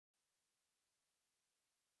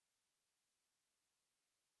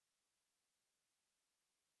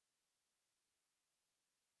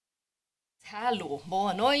Hallo,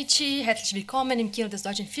 boa noite, herzlich willkommen im Kino des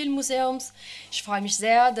Deutschen Filmmuseums. Ich freue mich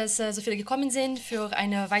sehr, dass so viele gekommen sind für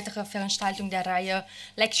eine weitere Veranstaltung der Reihe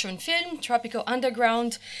Lecture und Film, Tropical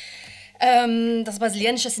Underground, das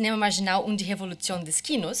brasilianische Cinema Marginal und die Revolution des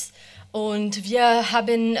Kinos. Und wir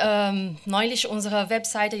haben neulich unsere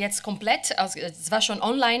Webseite jetzt komplett, also es war schon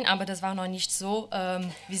online, aber das war noch nicht so,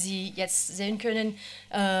 wie Sie jetzt sehen können.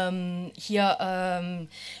 Hier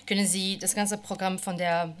können Sie das ganze Programm von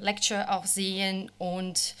der Lecture auch sehen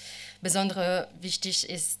und besonders wichtig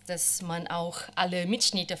ist, dass man auch alle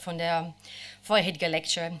Mitschnitte von der vorherigen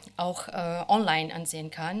Lecture auch online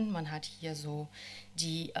ansehen kann. Man hat hier so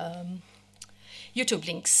die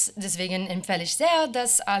YouTube-Links. Deswegen empfehle ich sehr,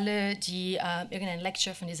 dass alle, die irgendeine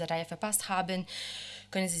Lecture von dieser Reihe verpasst haben,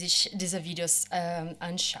 können Sie sich diese Videos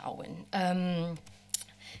anschauen.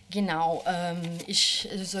 Genau, ich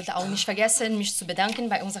sollte auch nicht vergessen, mich zu bedanken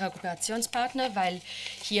bei unserer Kooperationspartner, weil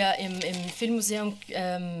hier im Filmmuseum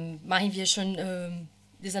machen wir schon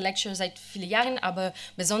diese Lecture seit vielen Jahren, aber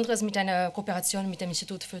besonders mit einer Kooperation mit dem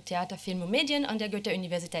Institut für Theater, Film und Medien an der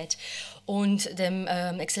Goethe-Universität und dem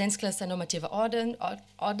Exzellenzcluster Normative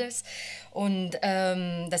Orders. Und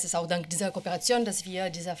das ist auch dank dieser Kooperation, dass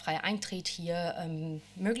wir dieser freie Eintritt hier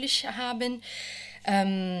möglich haben.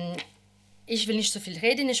 Ich will nicht so viel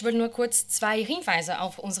reden, ich will nur kurz zwei Hinweise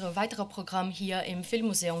auf unser weiteres Programm hier im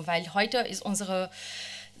Filmmuseum, weil heute ist unsere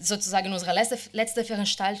letzte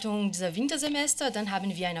Veranstaltung dieser Wintersemester. Dann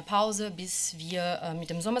haben wir eine Pause, bis wir mit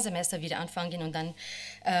dem Sommersemester wieder anfangen und dann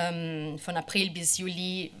von April bis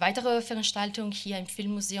Juli weitere Veranstaltungen hier im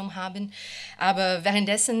Filmmuseum haben. Aber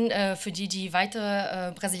währenddessen, für die, die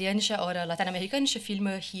weitere brasilianische oder lateinamerikanische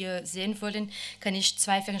Filme hier sehen wollen, kann ich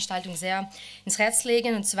zwei Veranstaltungen sehr ins Herz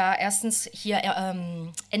legen. Und zwar erstens hier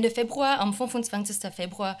Ende Februar, am 25.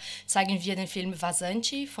 Februar, zeigen wir den Film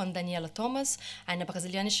Vazante von Daniela Thomas, eine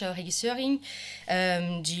brasilianische Regisseurin,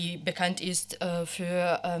 die bekannt ist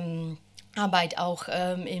für Arbeit auch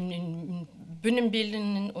in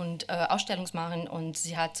Bühnenbildern und Ausstellungsmachen, und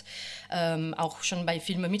sie hat auch schon bei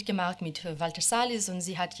Filmen mitgemacht mit Walter Salles, und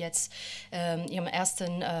sie hat jetzt ihren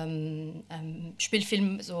ersten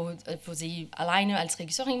Spielfilm, wo sie alleine als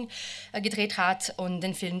Regisseurin gedreht hat, und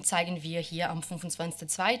den Film zeigen wir hier am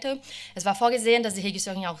 25.02. Es war vorgesehen, dass die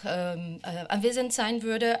Regisseurin auch anwesend sein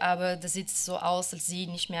würde, aber das sieht so aus, als sie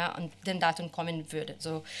nicht mehr an dem Datum kommen würde.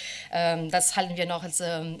 So, das halten wir noch als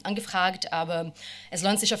angefragt, aber es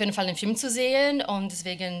lohnt sich auf jeden Fall, den Film zu sehen, und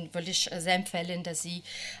deswegen würde ich sehr empfehlen, dass Sie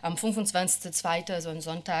am 25.02., so am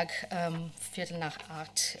Sonntag,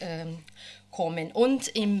 7:45 kommen. Und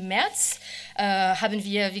im März haben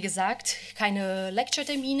wir, wie gesagt, keine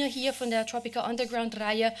Lecture-Termine hier von der Tropical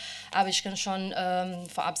Underground-Reihe, aber ich kann schon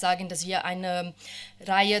vorab sagen, dass wir eine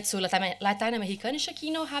Reihe zu lateinamerikanischen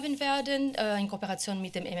Kino haben werden, in Kooperation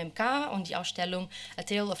mit dem MMK und die Ausstellung A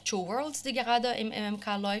Tale of Two Worlds, die gerade im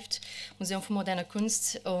MMK läuft, Museum für moderne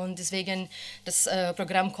Kunst. Und deswegen, das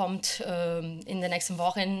Programm kommt in den nächsten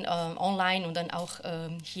Wochen online und dann auch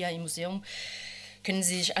hier im Museum. Können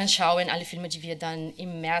Sie sich anschauen, alle Filme, die wir dann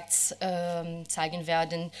im März zeigen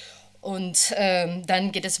werden. Und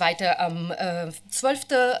dann geht es weiter am 12.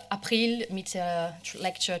 April mit der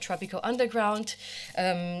Lecture Tropical Underground.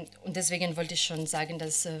 Und deswegen wollte ich schon sagen,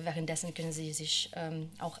 dass währenddessen können Sie sich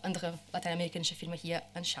auch andere lateinamerikanische Filme hier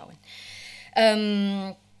anschauen.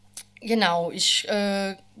 Genau, ich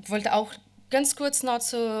wollte auch ganz kurz noch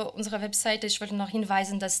zu unserer Webseite. Ich wollte noch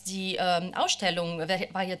hinweisen, dass die Ausstellung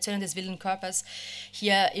Variationen des wilden Körpers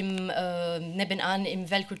hier nebenan im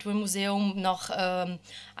Weltkulturmuseum noch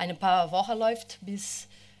ein paar Wochen läuft, bis,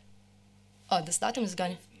 das Datum ist gar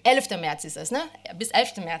nicht, 11. März ist es, ne? Bis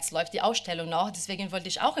 11. März läuft die Ausstellung noch, deswegen wollte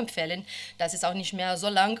ich auch empfehlen, das ist auch nicht mehr so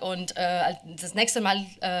lang, und das nächste Mal,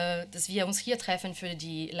 dass wir uns hier treffen für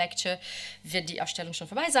die Lecture, wird die Ausstellung schon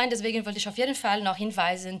vorbei sein, deswegen wollte ich auf jeden Fall noch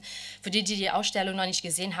hinweisen, für die, die die Ausstellung noch nicht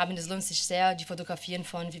gesehen haben, es lohnt sich sehr, die Fotografien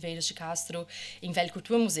von Viveiro de Castro im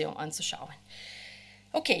Weltkulturmuseum anzuschauen.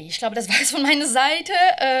 Okay, ich glaube, das war es von meiner Seite.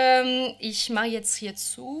 Ich mache jetzt hier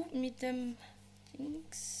zu mit dem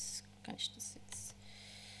Links. Kann ich das jetzt?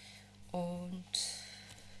 Und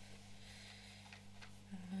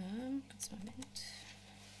Moment.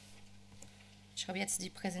 Ich habe jetzt die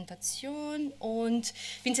Präsentation, und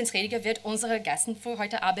Vinzenz Rediger wird unsere Gäste für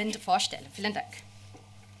heute Abend vorstellen. Vielen Dank.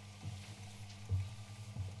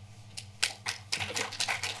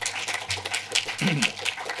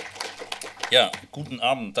 Ja, guten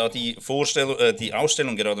Abend. Da die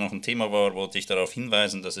Ausstellung gerade noch ein Thema war, wollte ich darauf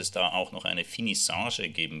hinweisen, dass es da auch noch eine Finissage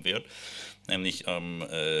geben wird, nämlich am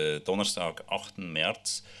Donnerstag, 8.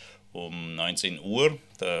 März um 19 Uhr.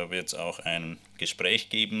 Da wird es auch ein Gespräch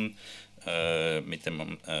geben mit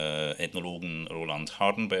dem Ethnologen Roland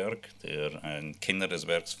Hardenberg, der ein Kenner des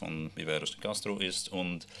Werks von Viveros de Castro ist.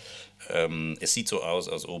 Und es sieht so aus,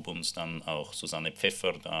 als ob uns dann auch Susanne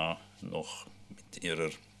Pfeffer da noch mit ihrer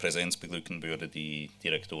Präsenz beglücken würde, die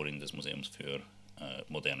Direktorin des Museums für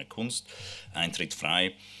moderne Kunst. Eintritt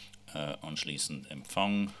frei, anschließend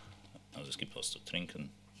Empfang, also es gibt was zu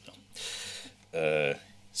trinken.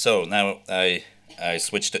 So now I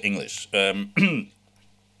switch to English.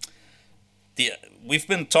 We've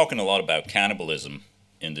been talking a lot about cannibalism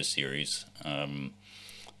in this series,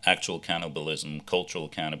 actual cannibalism, cultural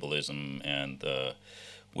cannibalism, and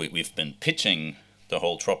we've been pitching the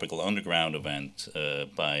whole Tropical Underground event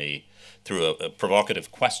through a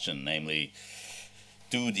provocative question, namely,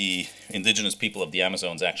 do the indigenous people of the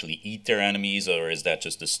Amazons actually eat their enemies, or is that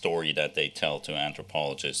just a story that they tell to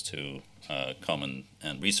anthropologists who come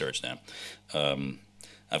and research them?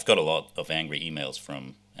 I've got a lot of angry emails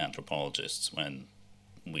from anthropologists when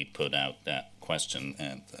we put out that question,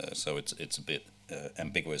 and so it's a bit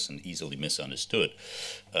ambiguous and easily misunderstood.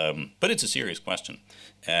 But it's a serious question,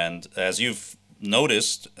 and as you've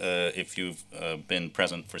noticed, if you've been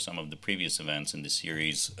present for some of the previous events in the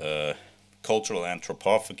series, cultural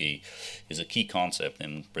anthropophagy is a key concept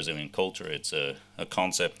in Brazilian culture. It's a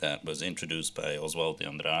concept that was introduced by Oswald de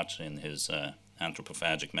Andrade in his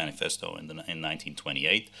Anthropophagic Manifesto in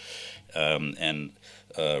 1928, and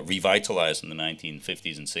revitalized in the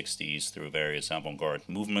 1950s and 60s through various avant-garde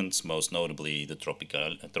movements, most notably the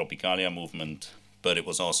Tropicalia movement, but it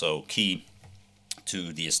was also key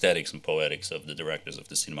to the aesthetics and poetics of the directors of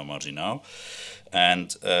the Cinema Marginal.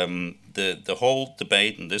 And the whole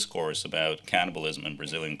debate and discourse about cannibalism in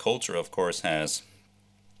Brazilian culture, of course, has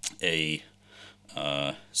a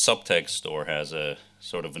subtext, or has a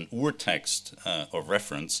sort of an urtext of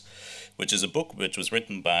reference, which is a book which was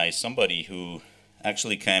written by somebody who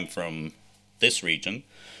actually came from this region,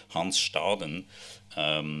 Hans Staden,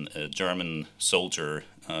 a German soldier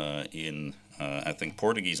in I think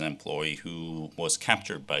Portuguese employee who was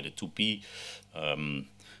captured by the Tupi,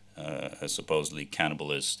 a supposedly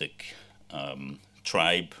cannibalistic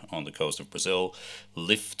tribe on the coast of Brazil,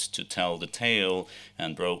 lived to tell the tale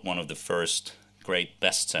and wrote one of the first great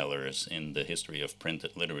bestsellers in the history of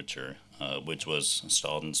printed literature, which was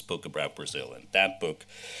Staden's book about Brazil. And that book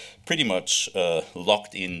pretty much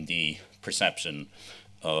locked in the perception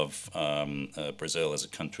of Brazil as a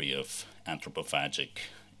country of anthropophagic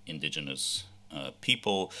indigenous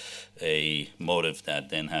people, a motive that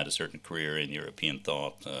then had a certain career in European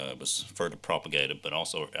thought, was further propagated, but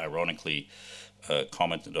also ironically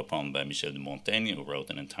commented upon by Michel de Montaigne, who wrote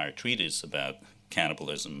an entire treatise about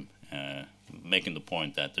cannibalism, making the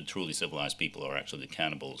point that the truly civilized people are actually the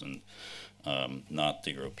cannibals and not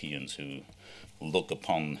the Europeans who look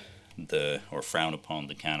upon or frown upon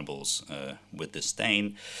the cannibals with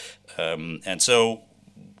disdain. And so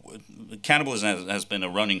cannibalism has been a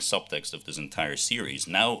running subtext of this entire series.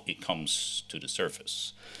 Now it comes to the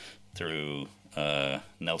surface through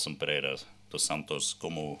Nelson Pereira dos Santos,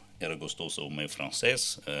 Como era gostoso meu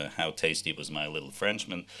francês, How Tasty Was My Little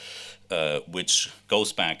Frenchman, which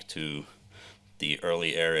goes back to the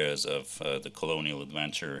early areas of the colonial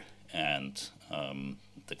adventure and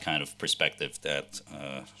the kind of perspective that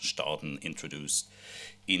Staden introduced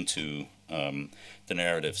into the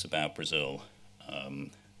narratives about Brazil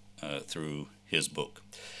through his book.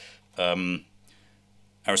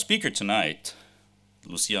 Our speaker tonight,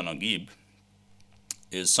 Lúcia Nagib,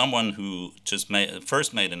 is someone who just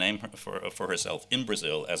first made a name for herself in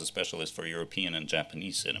Brazil as a specialist for European and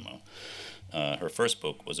Japanese cinema. Her first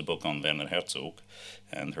book was a book on Werner Herzog,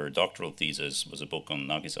 and her doctoral thesis was a book on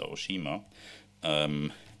Nagisa Oshima.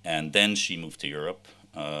 And then she moved to Europe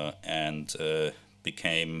and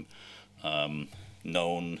became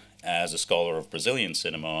known as a scholar of Brazilian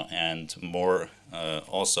cinema and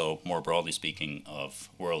also more broadly speaking of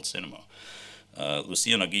world cinema.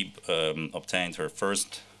 Lúcia Nagib obtained her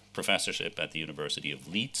first professorship at the University of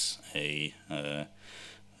Leeds, a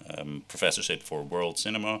professorship for world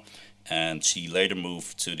cinema, and she later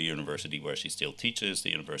moved to the university where she still teaches, the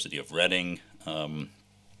University of Reading,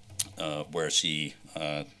 where she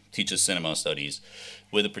teaches cinema studies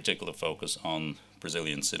with a particular focus on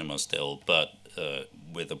Brazilian cinema still, but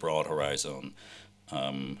with a broad horizon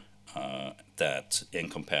that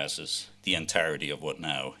encompasses the entirety of what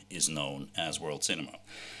now is known as world cinema.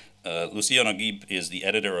 Lúcia Nagib is the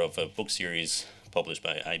editor of a book series published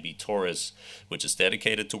by I.B. Torres, which is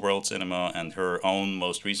dedicated to world cinema, and her own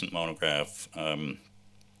most recent monograph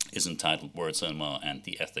is entitled World Cinema and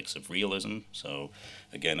the Ethics of Realism. So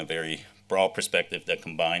again, a very broad perspective that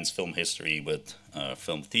combines film history with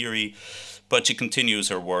film theory. But she continues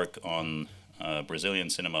her work on Brazilian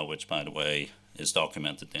cinema, which, by the way, is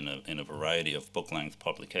documented in a variety of book-length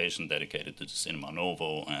publications dedicated to the Cinema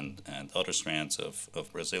Novo and other strands of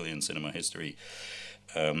Brazilian cinema history.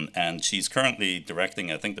 And she's currently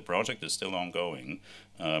directing, I think the project is still ongoing,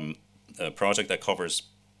 a project that covers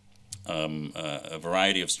a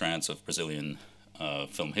variety of strands of Brazilian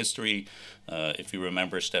film history. If you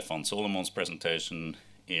remember Stefan Solomon's presentation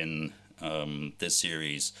in this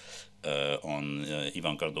series on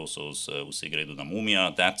Ivan Cardoso's O Segredo da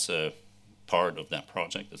Múmia, that's a part of that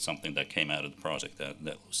project. It's something that came out of the project that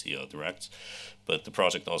Lúcia directs. But the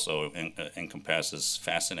project also encompasses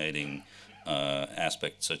fascinating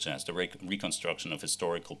aspects such as the reconstruction of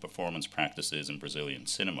historical performance practices in Brazilian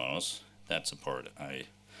cinemas. That's a part I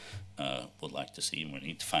would like to see, and we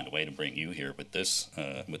need to find a way to bring you here with this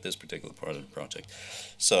particular part of the project.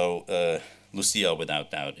 So Lúcia,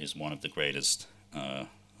 without doubt, is one of the greatest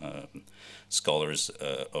scholars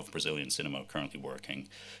of Brazilian cinema currently working,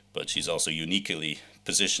 but she's also uniquely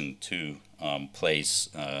positioned to place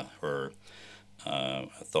her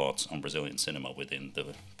thoughts on Brazilian cinema within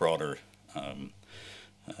the broader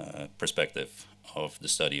perspective of the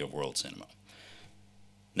study of world cinema.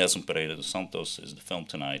 Nelson Pereira dos Santos is the film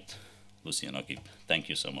tonight. Lúcia, Nagib, thank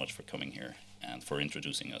you so much for coming here and for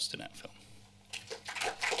introducing us to that film.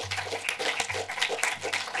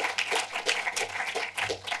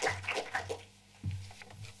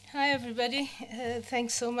 Hi everybody,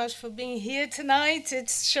 thanks so much for being here tonight.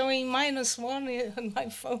 It's showing -1 on my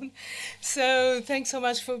phone, so thanks so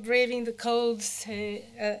much for braving the cold to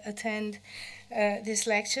attend this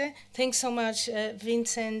lecture. Thanks so much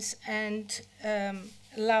Vincent and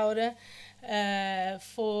Laura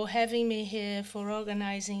for having me here, for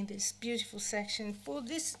organizing this beautiful section, for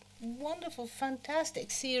this wonderful,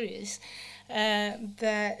 fantastic series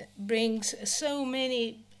that brings so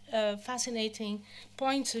many fascinating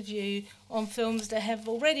points of view on films that have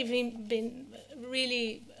already been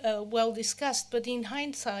really well discussed, but in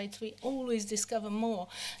hindsight we always discover more,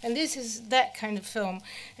 and this is that kind of film.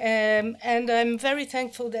 And I'm very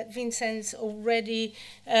thankful that Vincent's already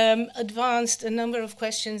advanced a number of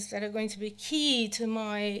questions that are going to be key to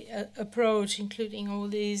my approach, including all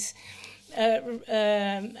these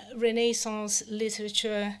Renaissance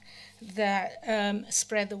literature that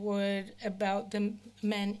spread the word about the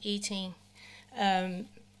men eating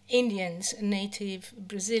Indians, native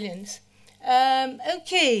Brazilians.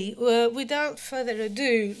 Okay, without further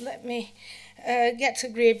ado, let me get to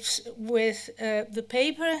grips with the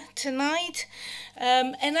paper tonight.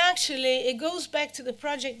 And actually, it goes back to the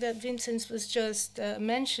project that Vincent was just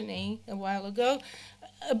mentioning a while ago,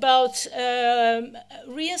 about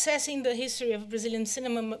reassessing the history of Brazilian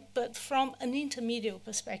cinema, but from an intermediate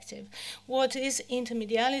perspective. What is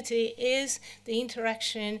intermediality is the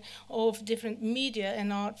interaction of different media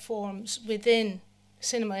and art forms within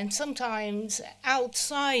cinema, and sometimes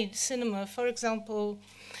outside cinema. For example,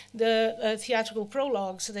 the theatrical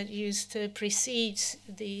prologues that used to precede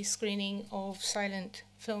the screening of silent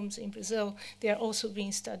films in Brazil, they are also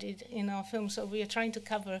being studied in our film. So we are trying to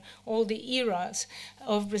cover all the eras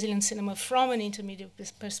of Brazilian cinema from an intermediate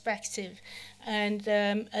perspective. And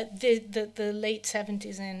the late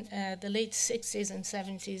 70s and the late 60s and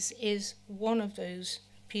 70s is one of those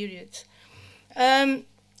periods.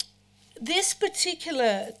 This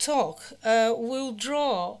particular talk will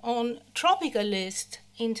draw on tropicalist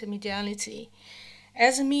intermediality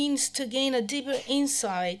as a means to gain a deeper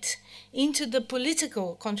insight into the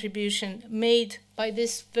political contribution made by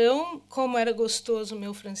this film, Como Era Gostoso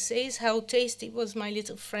Meu Francês, How Tasty Was My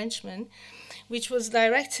Little Frenchman, which was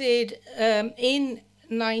directed in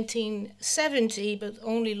 1970, but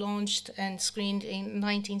only launched and screened in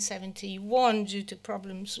 1971 due to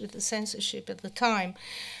problems with the censorship at the time,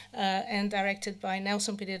 and directed by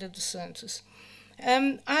Nelson Pereira dos Santos.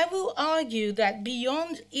 I will argue that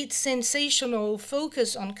beyond its sensational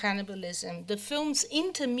focus on cannibalism, the film's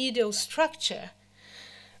intermediate structure,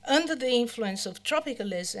 under the influence of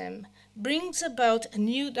tropicalism, brings about a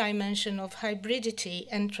new dimension of hybridity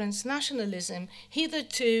and transnationalism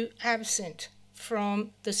hitherto absent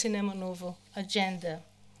from the Cinema Novo agenda.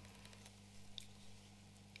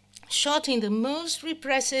 Shot in the most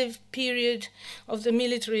repressive period of the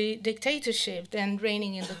military dictatorship then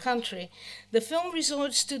reigning in the country, the film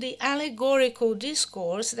resorts to the allegorical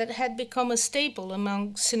discourse that had become a staple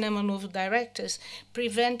among Cinema Novo directors,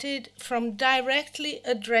 prevented from directly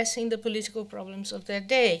addressing the political problems of their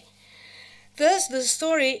day. Thus, the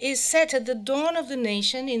story is set at the dawn of the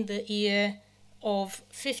nation in the year of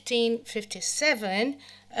 1557,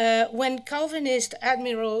 when Calvinist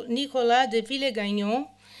Admiral Nicolas de Villegagnon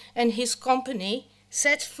and his company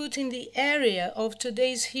set foot in the area of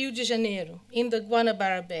today's Rio de Janeiro, in the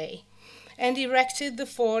Guanabara Bay, and erected the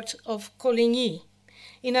fort of Coligny,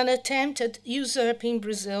 in an attempt at usurping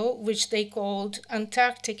Brazil, which they called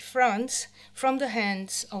Antarctic France, from the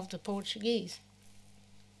hands of the Portuguese.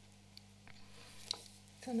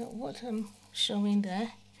 I don't know what I'm showing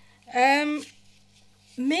there.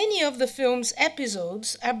 Many of the film's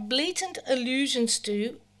episodes are blatant allusions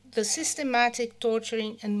to the systematic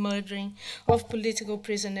torturing and murdering of political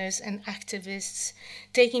prisoners and activists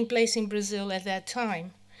taking place in Brazil at that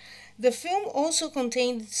time. The film also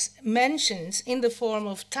contains mentions in the form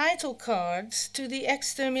of title cards to the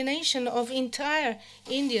extermination of entire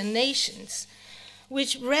Indian nations,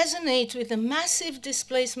 which resonate with the massive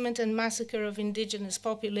displacement and massacre of indigenous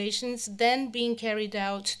populations then being carried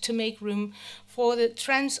out to make room for the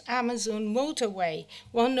Trans-Amazon motorway,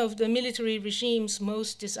 one of the military regime's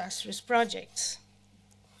most disastrous projects.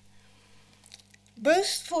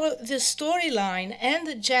 Both for the storyline and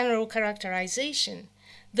the general characterization,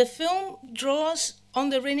 the film draws on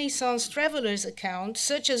the Renaissance travelers' accounts,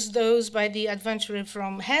 such as those by the adventurer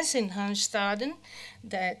from Hessen-Hanstaden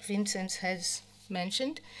that Vincent has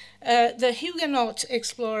mentioned, the Huguenot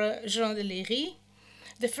explorer Jean de Léry,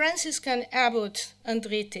 the Franciscan abbot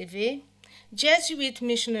André Thévé, Jesuit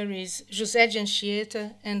missionaries José de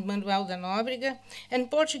Anchieta and Manuel da Nóbrega,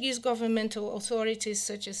 and Portuguese governmental authorities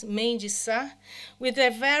such as Mendes Sá, with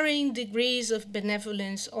their varying degrees of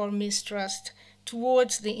benevolence or mistrust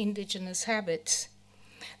towards the indigenous habits.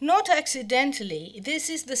 Not accidentally, this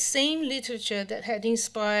is the same literature that had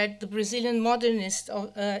inspired the Brazilian modernists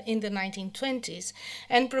in the 1920s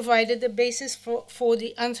and provided the basis for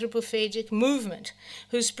the anthropophagic movement,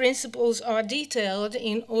 whose principles are detailed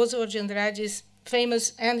in Oswald de Andrade's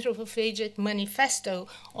famous Anthropophagic Manifesto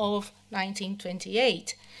of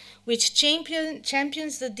 1928, which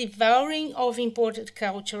champions the devouring of imported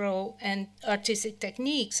cultural and artistic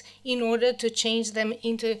techniques in order to change them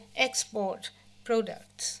into export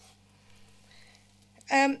products.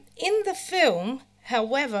 In the film,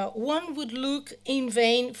 however, one would look in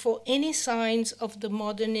vain for any signs of the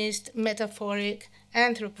modernist metaphoric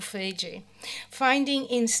anthropophagy, finding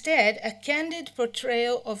instead a candid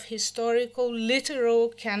portrayal of historical literal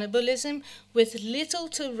cannibalism with little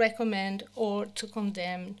to recommend or to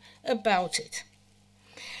condemn about it.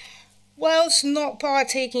 Whilst not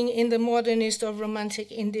partaking in the modernist or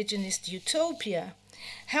romantic indigenous utopia,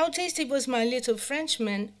 How Tasty Was My Little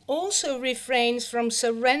Frenchman also refrains from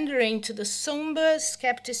surrendering to the somber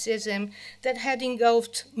skepticism that had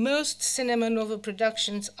engulfed most Cinema Novo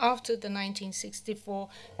productions after the 1964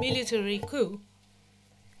 military coup,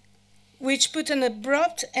 which put an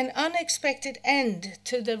abrupt and unexpected end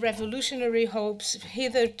to the revolutionary hopes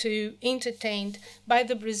hitherto entertained by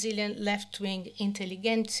the Brazilian left-wing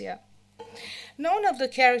intelligentsia. None of the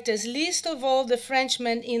characters, least of all the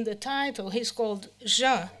Frenchman in the title, he's called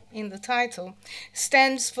Jean in the title,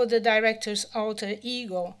 stands for the director's alter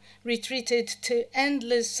ego, retreated to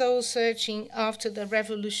endless soul-searching after the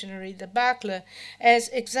revolutionary debacle, as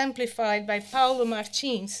exemplified by Paulo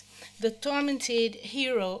Martins, the tormented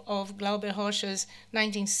hero of Glauber Rocha's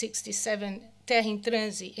 1967 Terra em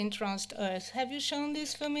Transe, Entranced Earth. Have you shown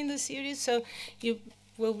this film in the series? So you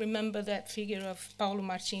will remember that figure of Paulo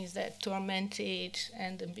Martins, that tormented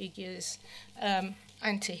and ambiguous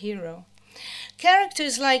anti-hero.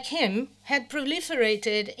 Characters like him had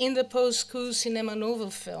proliferated in the post-coup Cinema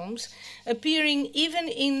Novo films, appearing even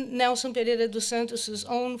in Nelson Pereira dos Santos'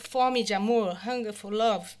 own Fome de Amor, Hunger for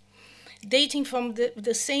Love, dating from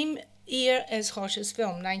the same year as Rocha's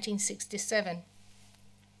film, 1967.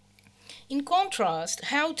 In contrast,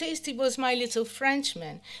 How Tasty Was My Little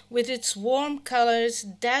Frenchman, with its warm colors,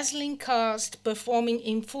 dazzling cast performing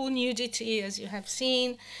in full nudity, as you have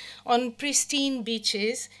seen, on pristine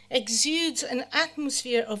beaches, exudes an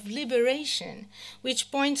atmosphere of liberation,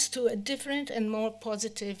 which points to a different and more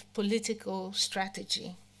positive political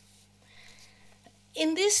strategy.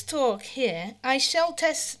 In this talk here, I shall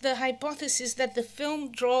test the hypothesis that the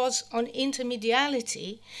film draws on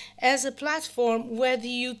intermediality as a platform where the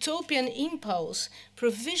utopian impulse,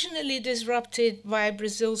 provisionally disrupted by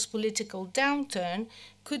Brazil's political downturn,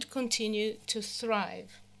 could continue to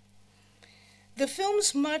thrive. The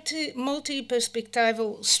film's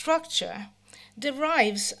multi-perspectival structure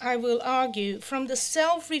derives, I will argue, from the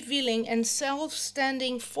self-revealing and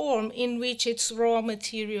self-standing form in which its raw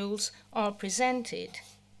materials are presented.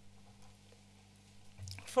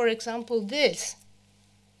 For example, this.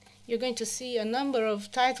 You're going to see a number of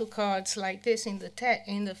title cards like this in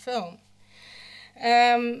the film.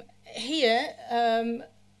 Here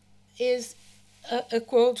is a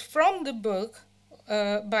quote from the book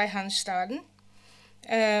by Hans Staden,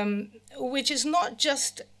 which is not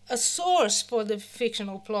just a source for the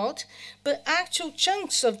fictional plot, but actual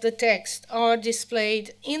chunks of the text are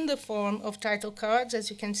displayed in the form of title cards, as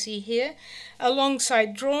you can see here,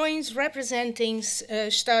 alongside drawings representing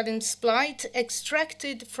Staden's plight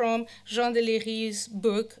extracted from Jean de Léry's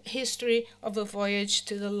book, History of a Voyage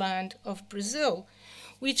to the Land of Brazil,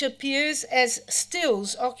 which appears as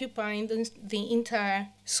stills occupying the entire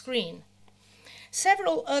screen.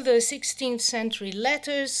 Several other 16th century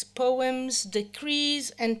letters, poems,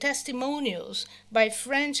 decrees, and testimonials by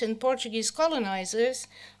French and Portuguese colonizers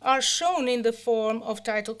are shown in the form of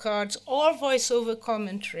title cards or voiceover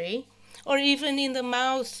commentary, or even in the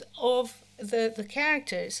mouth of the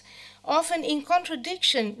characters, often in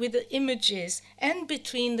contradiction with the images and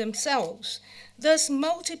between themselves, thus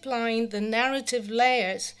multiplying the narrative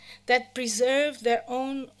layers that preserve their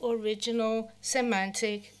own original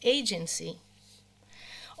semantic agency.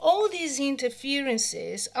 All these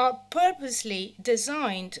interferences are purposely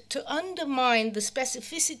designed to undermine the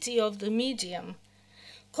specificity of the medium,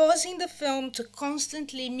 causing the film to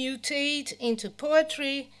constantly mutate into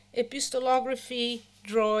poetry, epistolography,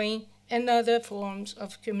 drawing, and other forms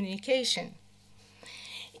of communication.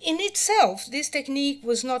 In itself, this technique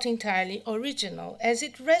was not entirely original, as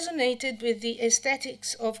it resonated with the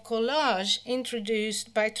aesthetics of collage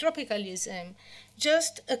introduced by Tropicalism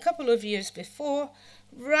just a couple of years before,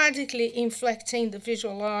 radically inflecting the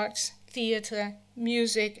visual arts, theater,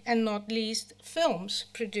 music, and not least films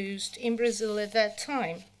produced in Brazil at that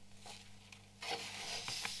time.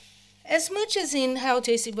 As much as in How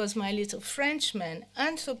Tasty Was My Little Frenchman,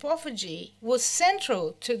 anthropophagy was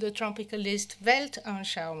central to the Tropicalist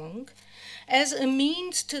Weltanschauung as a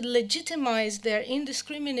means to legitimize their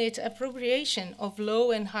indiscriminate appropriation of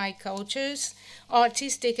low and high cultures,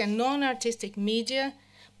 artistic and non-artistic media,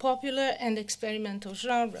 popular and experimental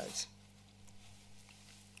genres.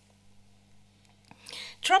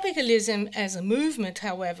 Tropicalism as a movement,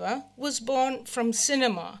 however, was born from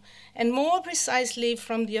cinema, and more precisely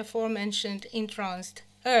from the aforementioned entranced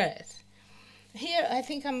earth. Here I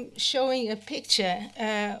think I'm showing a picture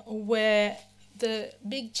where the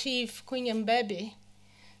big chief, Queen Mbebe,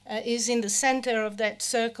 is in the center of that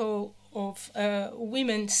circle of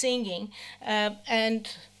women singing, and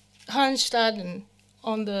Hans Staden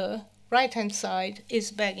on the right-hand side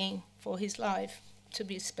is begging for his life to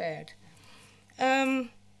be spared.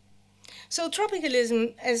 So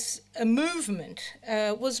Tropicalism as a movement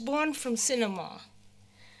was born from cinema,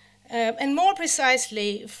 and more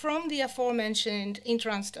precisely from the aforementioned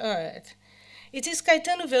entranced earth. It is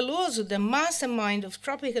Caetano Veloso, the mastermind of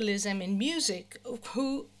Tropicalism in music,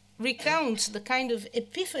 who recounts the kind of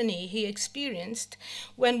epiphany he experienced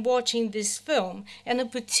when watching this film, and a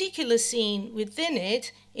particular scene within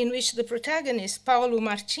it in which the protagonist, Paulo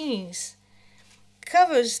Martins,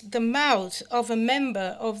 covers the mouth of a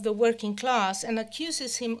member of the working class and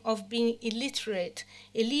accuses him of being illiterate,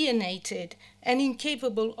 alienated, and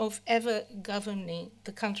incapable of ever governing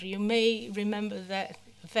the country. You may remember that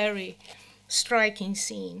very striking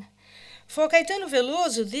scene. For Caetano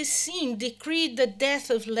Veloso, this scene decreed the death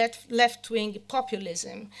of left-wing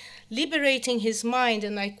populism, liberating his mind,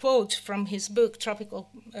 and I quote from his book, Tropical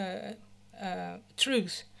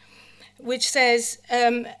Truth, which says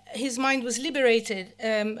his mind was liberated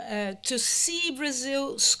to see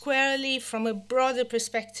Brazil squarely from a broader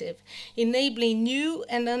perspective, enabling new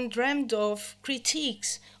and undreamed of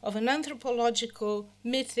critiques of an anthropological,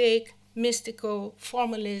 mythic, mystical,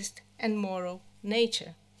 formalist, and moral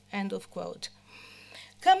nature. End of quote.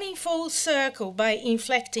 Coming full circle by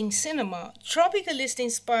inflecting cinema,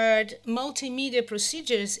 Tropicalist-inspired multimedia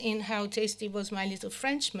procedures in How Tasty Was My Little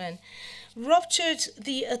Frenchman ruptured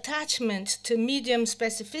the attachment to medium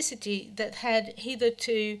specificity that had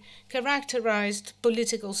hitherto characterized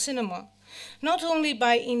political cinema, not only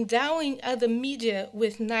by endowing other media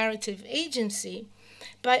with narrative agency,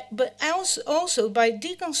 but also by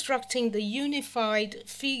deconstructing the unified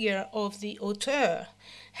figure of the auteur,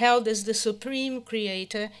 held as the supreme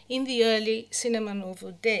creator in the early Cinema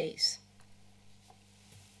Novo days.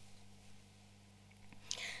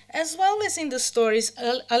 As well as in the story's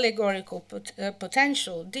allegorical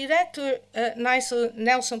potential, director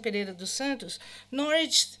Nelson Pereira dos Santos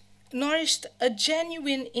nourished a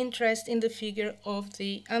genuine interest in the figure of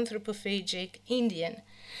the anthropophagic Indian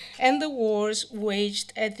and the wars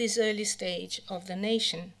waged at this early stage of the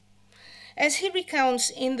nation. As he recounts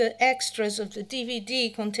in the extras of the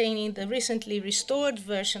DVD containing the recently restored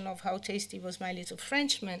version of How Tasty Was My Little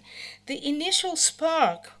Frenchman, the initial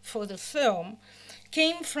spark for the film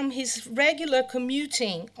came from his regular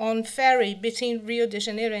commuting on ferry between Rio de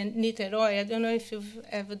Janeiro and Niterói. I don't know if you've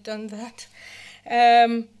ever done that.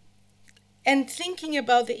 And thinking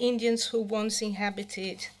about the Indians who once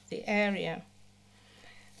inhabited the area.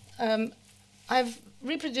 I've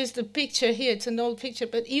reproduced the picture here. It's an old picture,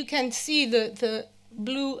 but you can see the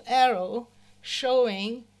blue arrow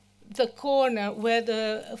showing the corner where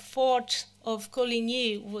the fort of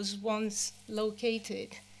Coligny was once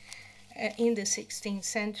located in the 16th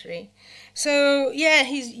century. So yeah,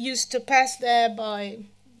 he used to pass there by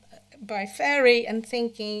ferry and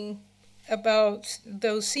thinking about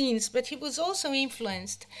those scenes, but he was also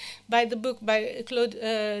influenced by the book by Claude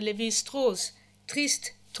Lévi-Strauss,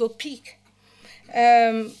 Triste Tropique.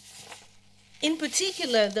 In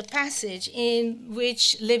particular, the passage in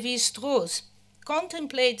which Lévi-Strauss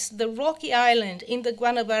contemplates the rocky island in the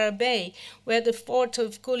Guanabara Bay where the fort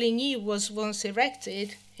of Coligny was once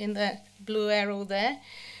erected, in the blue arrow there,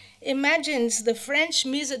 imagines the French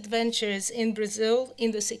misadventures in Brazil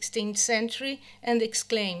in the 16th century and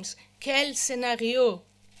exclaims, "Quel scénario!"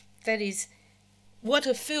 That is, what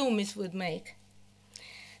a film it would make.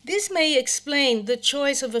 This may explain the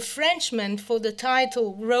choice of a Frenchman for the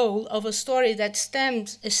title role of a story that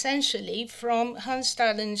stems essentially from Hans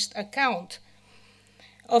Staden's account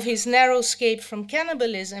of his narrow escape from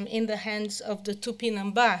cannibalism in the hands of the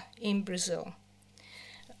Tupinambá in Brazil.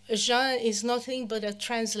 Jean is nothing but a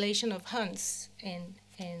translation of Hans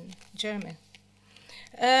in German.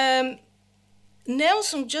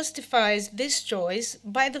 Nelson justifies this choice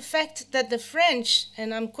by the fact that the French,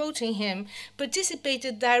 and I'm quoting him,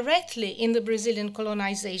 participated directly in the Brazilian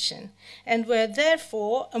colonization and were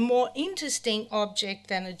therefore a more interesting object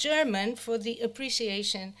than a German for the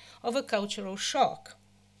appreciation of a cultural shock.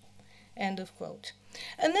 End of quote.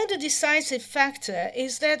 Another decisive factor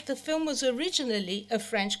is that the film was originally a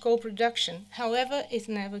French co-production. However, it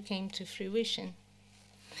never came to fruition.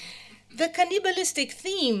 The cannibalistic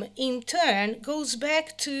theme, in turn, goes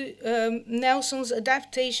back to Nelson's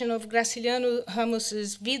adaptation of Graciliano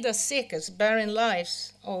Ramos's Vidas Secas, Barren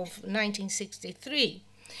Lives, of 1963,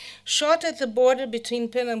 shot at the border between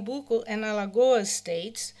Pernambuco and Alagoas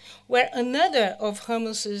states, where another of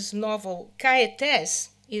Ramos's novel, Caetés,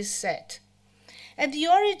 is set. At the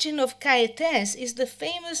origin of Caetés is the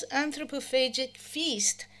famous anthropophagic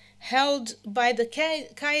feast held by the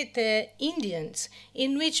Caeté Indians,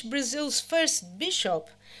 in which Brazil's first bishop,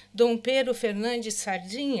 Dom Pedro Fernandes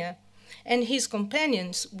Sardinha, and his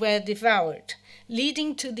companions were devoured,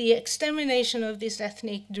 leading to the extermination of this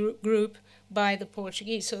ethnic group by the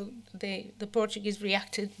Portuguese. So the Portuguese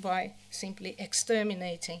reacted by simply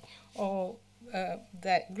exterminating all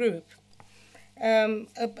that group. An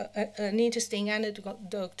interesting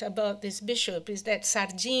anecdote about this bishop is that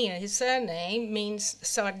Sardinha, his surname, means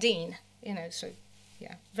sardine, so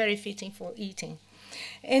yeah, very fitting for eating.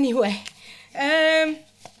 Anyway, I'm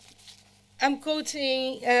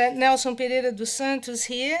quoting Nelson Pereira dos Santos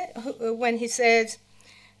here when he said,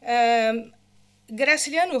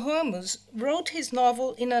 Graciliano Ramos wrote his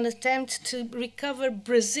novel in an attempt to recover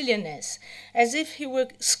Brazilianness, as if he were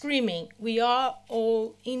screaming, "We are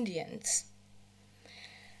all Indians."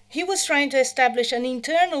 He was trying to establish an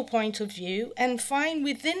internal point of view and find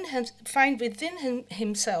within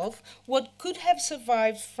himself what could have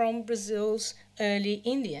survived from Brazil's early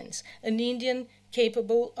Indians, an Indian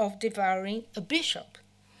capable of devouring a bishop,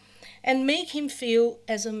 and make him feel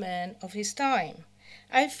as a man of his time.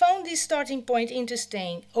 I found this starting point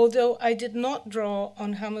interesting, although I did not draw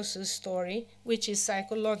on Ramos's story, which is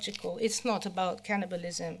psychological. It's not about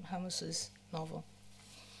cannibalism, Ramos's novel.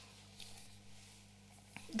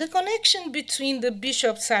 The connection between the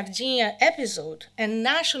Bishop Sardinha episode and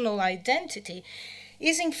national identity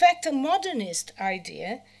is in fact a modernist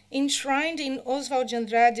idea enshrined in Oswald de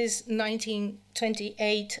Andrade's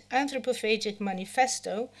 1928 Anthropophagic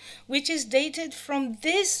Manifesto, which is dated from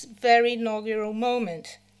this very inaugural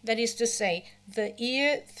moment, that is to say, the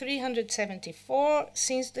year 374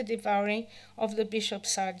 since the devouring of the Bishop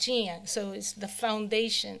Sardinha. So it's the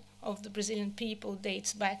foundation of the Brazilian people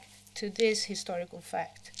dates back to this historical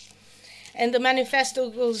fact. And the manifesto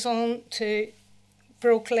goes on to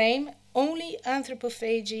proclaim, only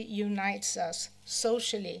anthropophagy unites us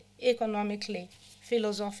socially, economically,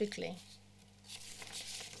 philosophically.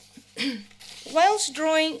 Whilst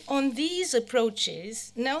drawing on these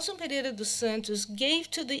approaches, Nelson Pereira dos Santos gave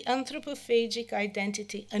to the anthropophagic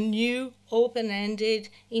identity a new, open-ended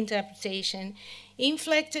interpretation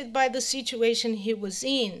inflected by the situation he was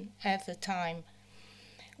in at the time.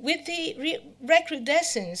 With the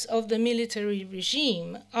recrudescence of the military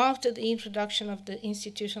regime after the introduction of the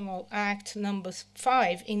Institutional Act No.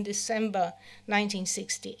 5 in December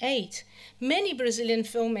 1968, many Brazilian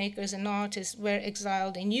filmmakers and artists were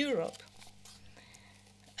exiled in Europe.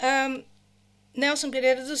 Nelson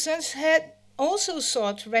Pereira dos Santos had also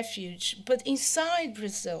sought refuge, but inside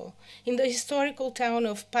Brazil, in the historical town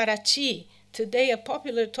of Paraty, today a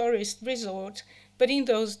popular tourist resort, but in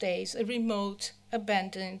those days a remote,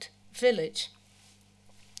 abandoned village.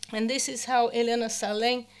 And this is how Helena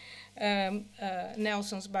Salem,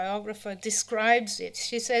 Nelson's biographer, describes it.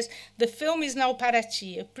 She says, "The film is now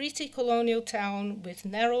Paraty, a pretty colonial town with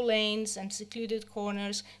narrow lanes and secluded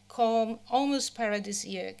corners, calm, almost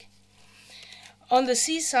paradisiac, on the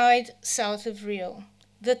seaside south of Rio.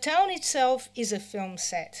 The town itself is a film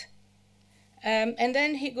set." And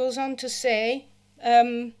then he goes on to say,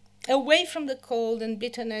 away from the cold and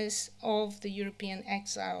bitterness of the European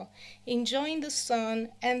exile, enjoying the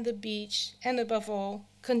sun and the beach, and above all,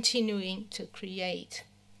 continuing to create.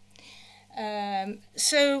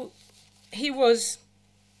 So he was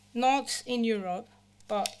not in Europe,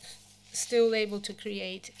 but still able to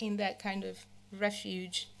create in that kind of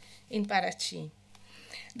refuge in Paraty.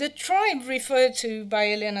 The tribe referred to by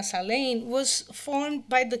Helena Salem was formed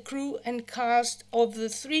by the crew and cast of the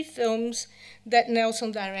 3 films that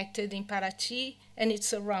Nelson directed in Paraty and its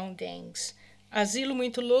surroundings: Asilo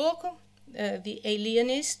Muito Louco, The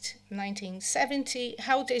Alienist, 1970,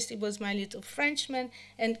 How Tasty Was My Little Frenchman,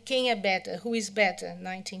 and Quem é Better, Who is Better,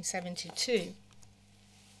 1972.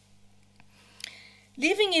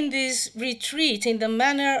 Living in this retreat in the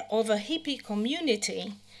manner of a hippie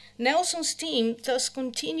community, Nelson's team thus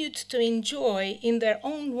continued to enjoy in their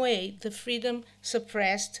own way the freedom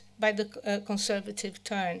suppressed by the conservative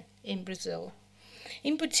turn in Brazil.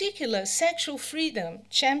 In particular, sexual freedom,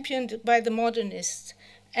 championed by the modernists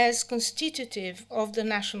as constitutive of the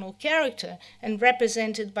national character and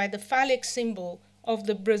represented by the phallic symbol of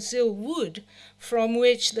the Brazil wood from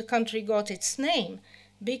which the country got its name,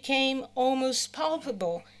 became almost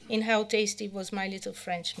palpable in How Tasty Was My Little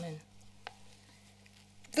Frenchman.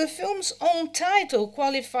 The film's own title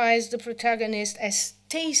qualifies the protagonist as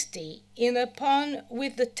tasty, in a pun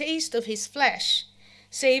with the taste of his flesh,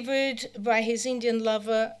 savored by his Indian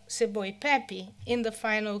lover Seboi Pepe in the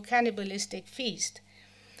final cannibalistic feast.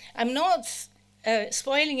 I'm not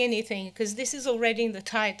spoiling anything, because this is already in the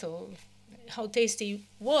title. How tasty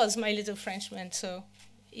was my little Frenchman, so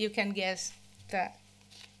you can guess that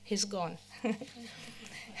he's gone.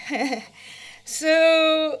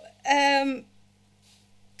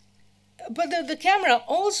 But the camera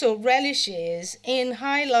also relishes in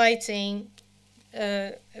highlighting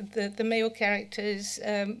the male character's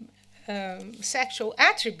sexual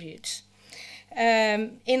attributes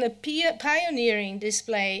in a pioneering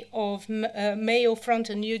display of male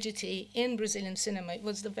frontal nudity in Brazilian cinema. It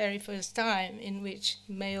was the very first time in which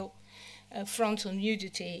male frontal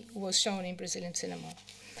nudity was shown in Brazilian cinema.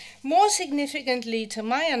 More significantly, to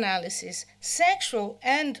my analysis, sexual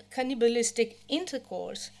and cannibalistic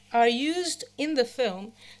intercourse are used in the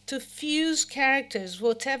film to fuse characters,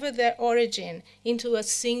 whatever their origin, into a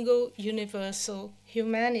single universal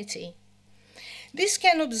humanity. This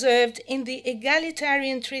can be observed in the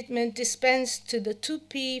egalitarian treatment dispensed to the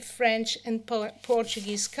Tupi, French, and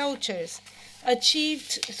Portuguese cultures,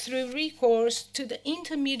 achieved through recourse to the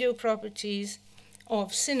intermediate properties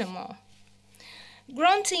of cinema.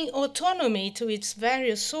 Granting autonomy to its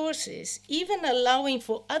various sources, even allowing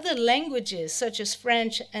for other languages such as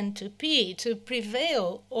French and Tupi to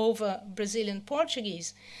prevail over Brazilian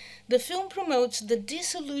Portuguese, the film promotes the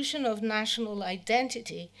dissolution of national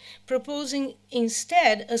identity, proposing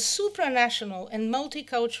instead a supranational and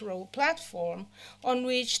multicultural platform on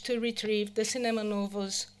which to retrieve the Cinema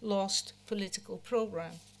Novo's lost political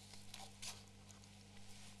program.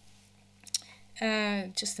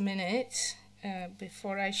 Just a minute.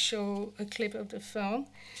 Before I show a clip of the film.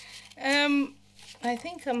 I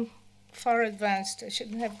think I'm far advanced. I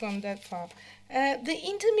shouldn't have gone that far. The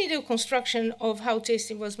intermediate construction of How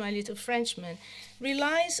Tasty Was My Little Frenchman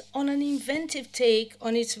relies on an inventive take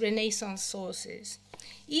on its Renaissance sources.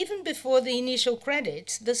 Even before the initial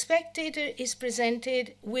credits, the spectator is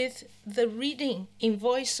presented with the reading in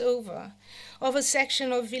voiceover of a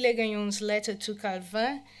section of Villegagnon's letter to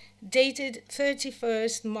Calvin, dated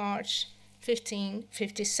 31st March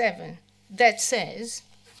 1557, that says,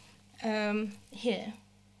 here,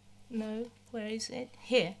 no, where is it?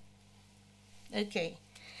 Here. Okay.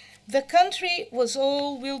 The country was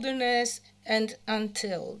all wilderness and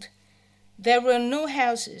untilled. There were no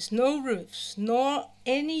houses, no roofs, nor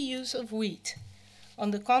any use of wheat. On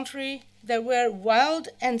the contrary, there were wild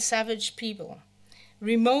and savage people,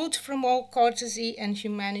 remote from all courtesy and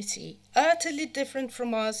humanity, utterly different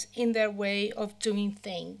from us in their way of doing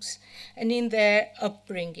things and in their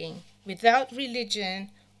upbringing, without religion,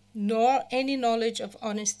 nor any knowledge of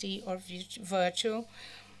honesty or virtue,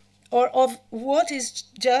 or of what is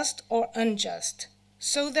just or unjust,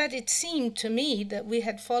 so that it seemed to me that we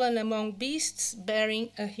had fallen among beasts bearing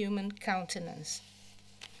a human countenance.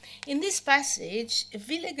 In this passage,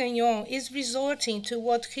 Villegagnon is resorting to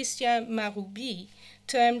what Christian Maroubi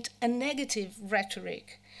termed a negative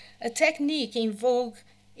rhetoric, a technique in vogue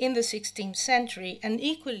in the 16th century and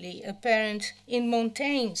equally apparent in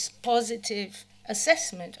Montaigne's positive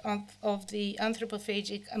assessment of the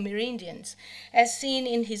anthropophagic Amerindians, as seen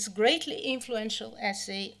in his greatly influential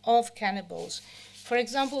essay Of Cannibals. For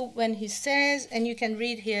example, when he says, and you can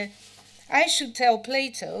read here, I should tell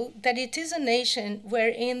Plato that it is a nation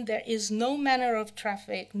wherein there is no manner of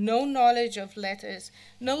traffic, no knowledge of letters,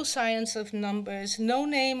 no science of numbers, no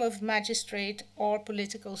name of magistrate or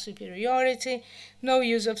political superiority, no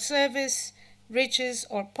use of service, riches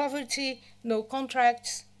or poverty, no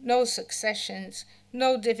contracts, no successions,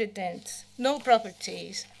 no dividends, no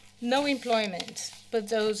properties, no employments, but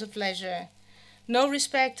those of leisure, no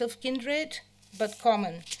respect of kindred, but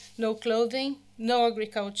common, no clothing, no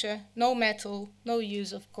agriculture, no metal, no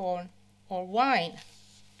use of corn or wine.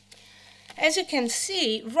 As you can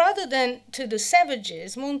see, rather than to the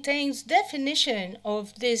savages, Montaigne's definition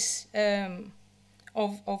of this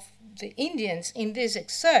of the Indians in this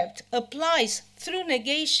excerpt applies through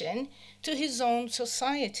negation to his own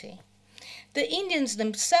society. The Indians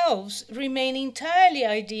themselves remain entirely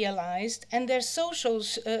idealized and their social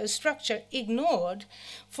structure ignored,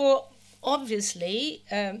 for obviously,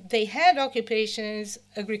 they had occupations,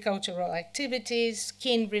 agricultural activities,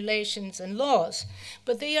 kin relations, and laws,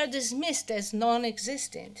 but they are dismissed as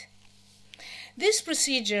non-existent. This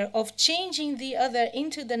procedure of changing the other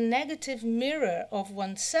into the negative mirror of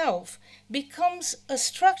oneself becomes a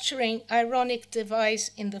structuring ironic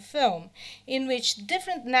device in the film, in which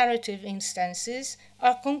different narrative instances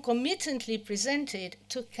are concomitantly presented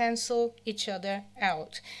to cancel each other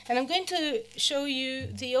out. And I'm going to show you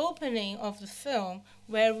the opening of the film,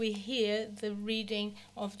 where we hear the reading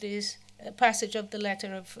of this passage of the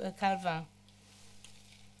letter of Calvin.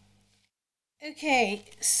 Okay,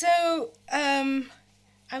 so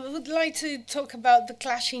I would like to talk about the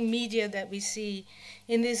clashing media that we see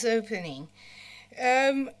in this opening.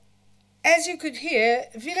 As you could hear,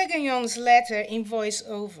 Villegagnon's letter in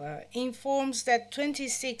voice-over informs that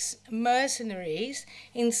 26 mercenaries,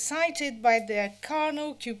 incited by their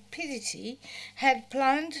carnal cupidity, had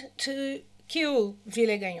planned to kill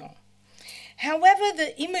Villegagnon. However,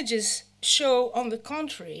 the images show, on the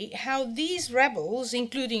contrary, how these rebels,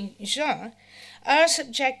 including Jean, are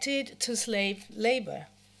subjected to slave labor.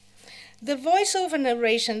 The voice-over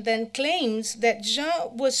narration then claims that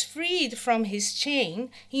Jean was freed from his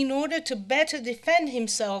chain in order to better defend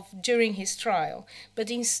himself during his trial,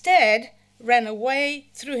 but instead ran away,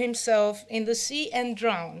 threw himself in the sea, and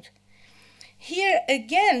drowned. Here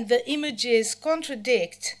again, the images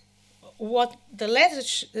contradict what the letter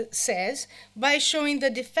says by showing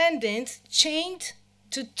the defendant chained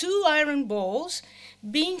to 2 iron balls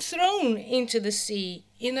being thrown into the sea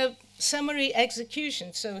in a summary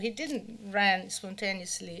execution. So he didn't run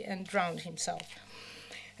spontaneously and drowned himself.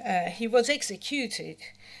 He was executed.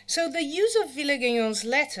 So the use of Villegagnon's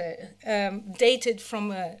letter, dated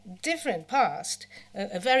from a different past,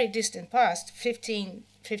 a very distant past,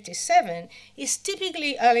 1557, is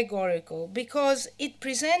typically allegorical because it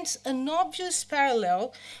presents an obvious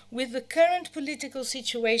parallel with the current political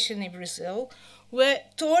situation in Brazil, where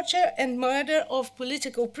torture and murder of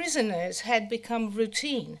political prisoners had become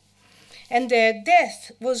routine, and their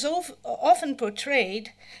death was often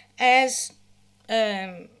portrayed as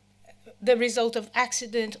the result of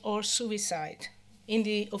accident or suicide. In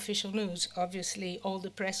the official news, obviously, all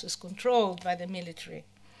the press was controlled by the military.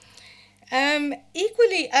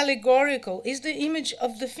 Equally allegorical is the image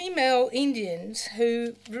of the female Indians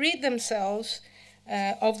who rid themselves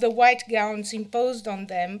of the white gowns imposed on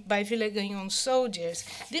them by Villegagnon's soldiers.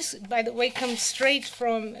 This, by the way, comes straight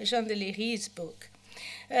from Jean de Léry's book.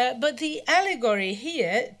 But the allegory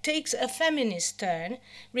here takes a feminist turn,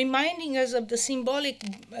 reminding us of the symbolic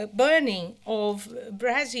burning of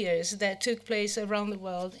braziers that took place around the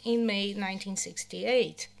world in May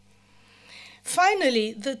 1968.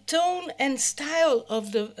 Finally, the tone and style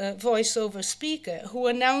of the voiceover speaker, who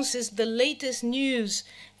announces the latest news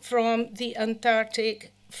from the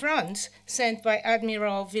Antarctic France, sent by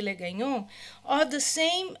Admiral Villegagnon, are the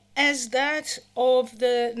same as that of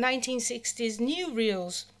the 1960s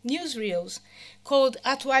newsreels called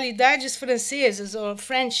Atualidades Francesas, or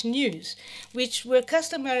French news, which were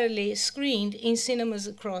customarily screened in cinemas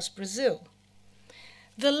across Brazil.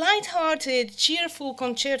 The light-hearted, cheerful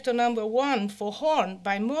Concerto No. 1 for horn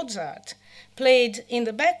by Mozart, played in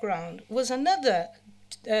the background, was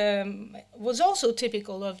also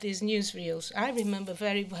typical of these newsreels. I remember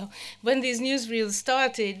very well when these newsreels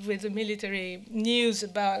started with the military news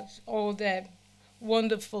about all their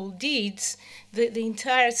wonderful deeds, the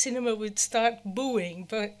entire cinema would start booing.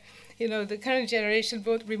 But, you know, the current generation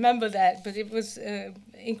won't remember that, but it was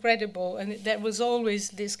incredible. And there was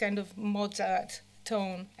always this kind of Mozart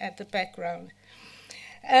tone at the background.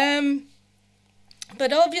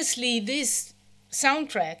 But obviously this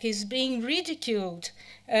soundtrack is being ridiculed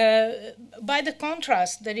by the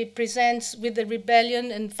contrast that it presents with the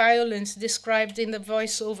rebellion and violence described in the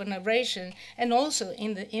voiceover narration and also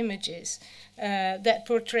in the images that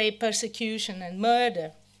portray persecution and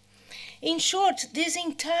murder. In short, this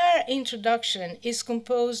entire introduction is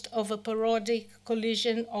composed of a parodic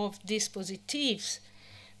collision of dispositives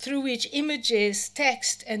through which images,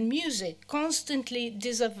 text, and music constantly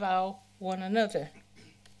disavow one another.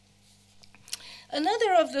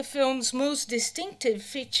 Another of the film's most distinctive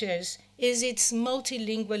features is its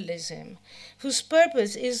multilingualism, whose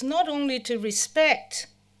purpose is not only to respect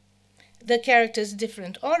the characters'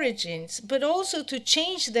 different origins, but also to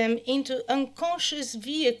change them into unconscious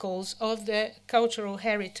vehicles of their cultural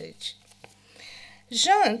heritage.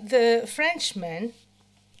 Jean, the Frenchman,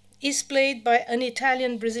 is played by an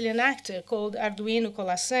Italian-Brazilian actor called Arduino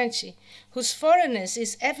Colasanti, whose foreignness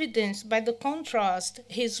is evidenced by the contrast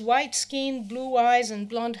his white skin, blue eyes, and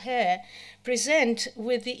blonde hair present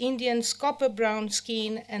with the Indian's copper-brown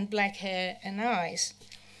skin and black hair and eyes.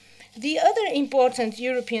 The other important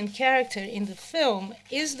European character in the film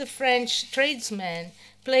is the French tradesman,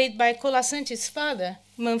 played by Colasanti's father,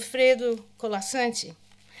 Manfredo Colasanti.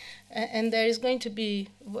 And there is going to be,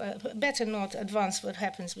 better not advance what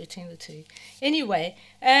happens between the two. Anyway,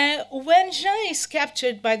 when Jean is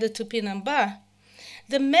captured by the Tupinambá,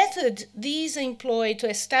 the method these employ to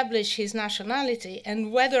establish his nationality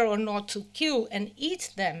and whether or not to kill and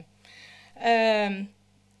eat them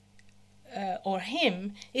or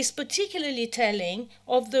him is particularly telling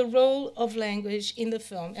of the role of language in the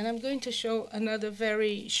film. And I'm going to show another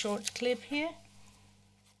very short clip here.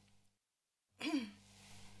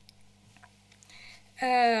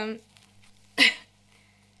 As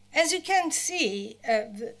you can see,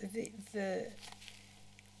 the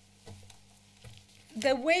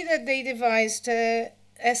way that they devised to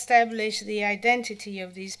establish the identity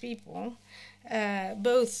of these people,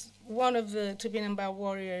 both one of the Tupinambá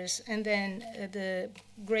warriors and then the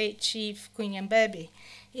great chief Cunhambebe,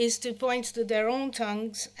 is to point to their own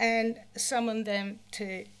tongues and summon them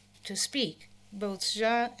to speak, both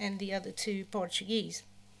Jean and the other two Portuguese.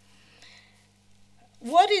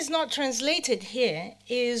 What is not translated here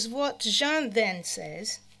is what Jean then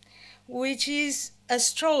says, which is a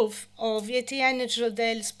strophe of Étienne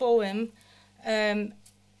Jodel's poem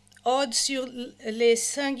Ode sur les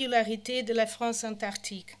singularités de la France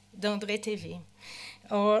antarctique d'André Tévé,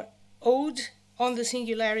 or Ode on the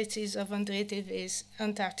Singularities of André Tévé's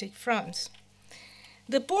Antarctic France.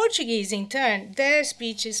 The Portuguese, in turn, their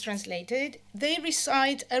speech is translated. They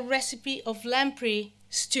recite a recipe of lamprey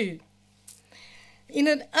stew, in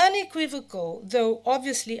an unequivocal, though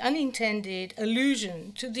obviously unintended,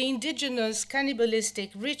 allusion to the indigenous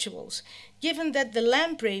cannibalistic rituals, given that the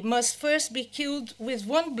lamprey must first be killed with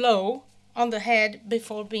one blow on the head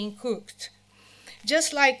before being cooked,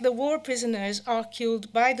 just like the war prisoners are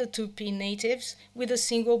killed by the Tupi natives with a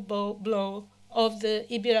single blow of the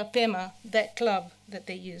Ibirapema, that club that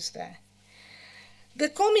they use there. The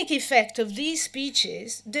comic effect of these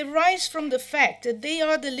speeches derives from the fact that they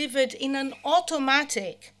are delivered in an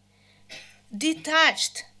automatic,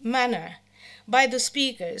 detached manner by the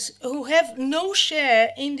speakers, who have no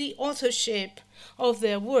share in the authorship of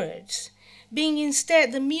their words, being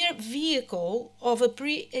instead the mere vehicle of a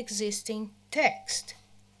pre-existing text.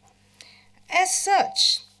 As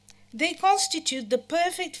such, they constitute the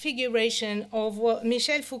perfect figuration of what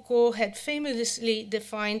Michel Foucault had famously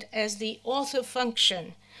defined as the author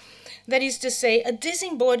function, that is to say, a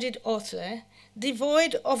disembodied author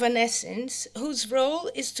devoid of an essence, whose role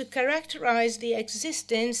is to characterize the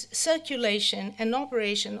existence, circulation, and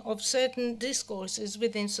operation of certain discourses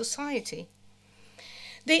within society.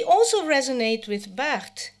 They also resonate with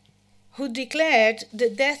Barthes, who declared the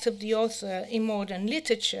death of the author in modern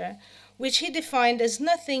literature which he defined as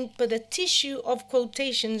nothing but a tissue of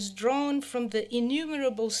quotations drawn from the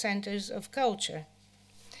innumerable centers of culture.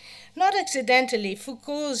 Not accidentally,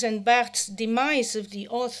 Foucault's and Barthes' demise of the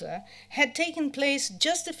author had taken place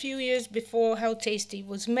just a few years before How Tasty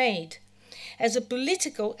was made, as a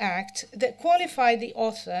political act that qualified the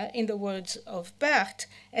author, in the words of Barthes,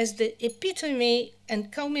 as the epitome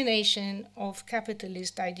and culmination of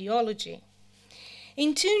capitalist ideology.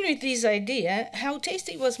 In tune with this idea, How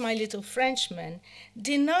Tasty Was My Little Frenchman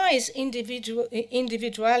denies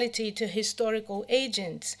individuality to historical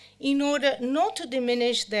agents in order not to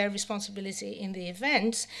diminish their responsibility in the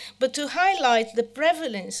events, but to highlight the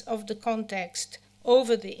prevalence of the context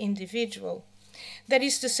over the individual. That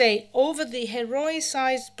is to say, over the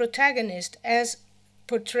heroicized protagonist as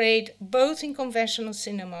portrayed both in conventional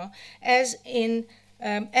cinema as in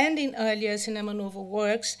and in earlier Cinema Novo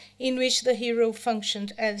works, in which the hero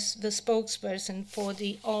functioned as the spokesperson for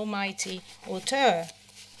the almighty auteur.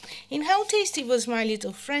 In How Tasty Was My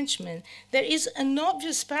Little Frenchman, there is an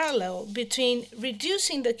obvious parallel between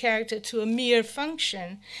reducing the character to a mere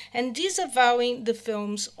function and disavowing the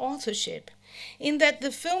film's authorship, in that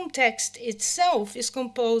the film text itself is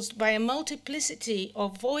composed by a multiplicity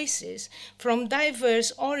of voices from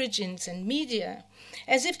diverse origins and media,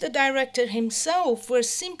 as if the director himself were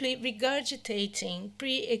simply regurgitating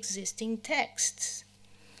pre-existing texts.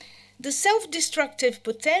 The self-destructive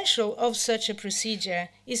potential of such a procedure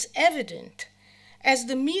is evident, as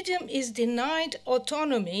the medium is denied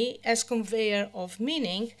autonomy as conveyor of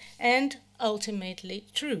meaning and, ultimately,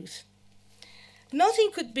 truth.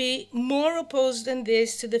 Nothing could be more opposed than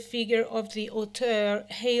this to the figure of the auteur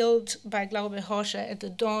hailed by Glauber Rocha at the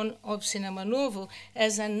dawn of Cinema Novo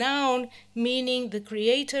as a noun meaning the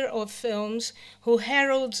creator of films who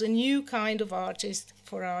heralds a new kind of artist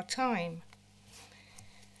for our time.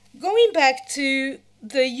 Going back to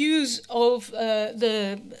the use of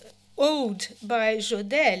the ode by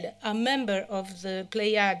Jodel, a member of the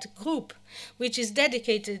Pléiade group, which is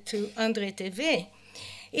dedicated to André Tévé,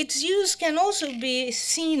 its use can also be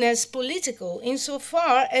seen as political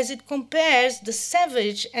insofar as it compares the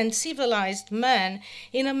savage and civilized man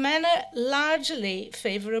in a manner largely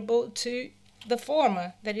favorable to the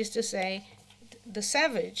former, that is to say, the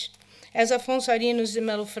savage, as Afonso Arinos de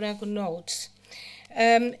Melo Franco notes.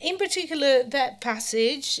 In particular, that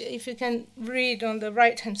passage, if you can read on the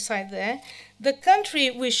right-hand side there, the country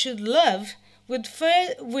we should love would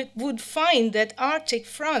find that Arctic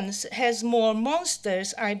France has more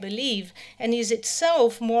monsters, I believe, and is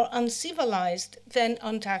itself more uncivilized than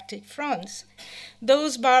Antarctic France.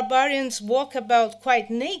 Those barbarians walk about quite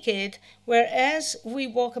naked, whereas we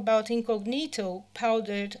walk about incognito,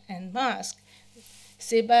 powdered and masked.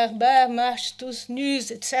 Ces barbares marchent tous nus,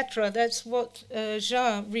 etc. That's what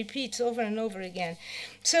Jean repeats over and over again.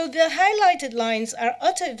 So the highlighted lines are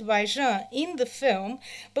uttered by Jean in the film,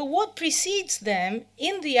 but what precedes them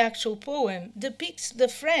in the actual poem depicts the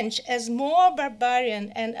French as more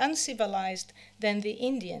barbarian and uncivilized than the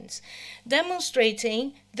Indians,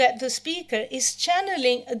 demonstrating that the speaker is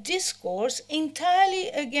channeling a discourse entirely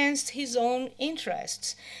against his own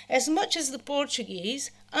interests, as much as the Portuguese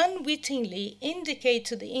unwittingly indicate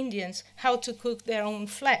to the Indians how to cook their own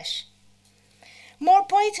flesh. More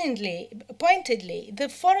pointedly, the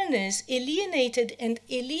foreigners' alienated and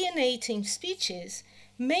alienating speeches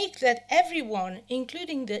make that everyone,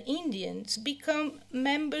 including the Indians, become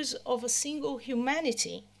members of a single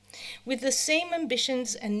humanity with the same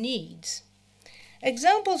ambitions and needs.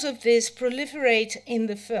 Examples of this proliferate in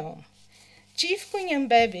the film. Chief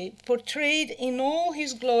Cunhambebe, portrayed in all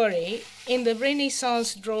his glory in the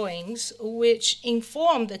Renaissance drawings, which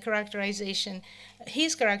informed the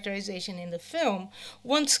his characterization in the film,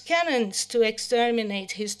 wants cannons to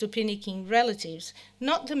exterminate his Tupiniquim relatives,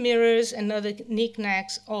 not the mirrors and other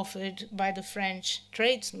knickknacks offered by the French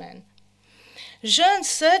tradesmen. Jean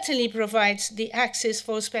certainly provides the axis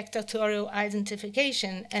for spectatorial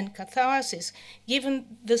identification and catharsis,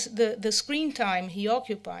 given the screen time he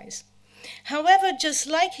occupies. However, just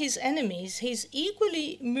like his enemies, he is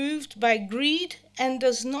equally moved by greed and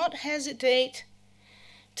does not hesitate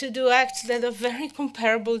to do acts that are very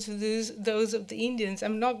comparable to those of the Indians.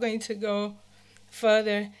 I'm not going to go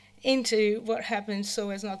further into what happens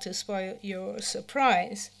so as not to spoil your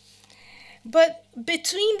surprise. But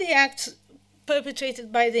between the acts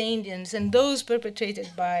perpetrated by the Indians and those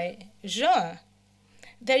perpetrated by Jean,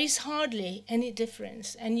 there is hardly any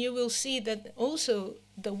difference, and you will see that also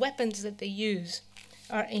the weapons that they use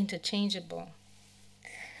are interchangeable.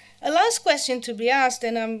 A last question to be asked,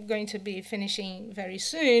 and I'm going to be finishing very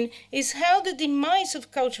soon, is how the demise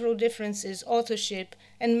of cultural differences, authorship,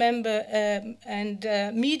 and medium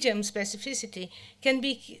specificity can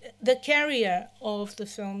be the carrier of the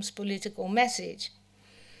film's political message.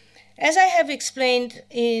 As I have explained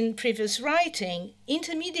in previous writing,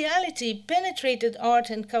 intermediality penetrated art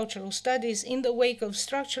and cultural studies in the wake of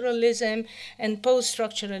structuralism and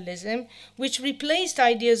post-structuralism, which replaced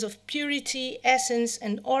ideas of purity, essence,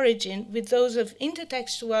 and origin with those of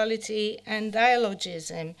intertextuality and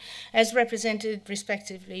dialogism, as represented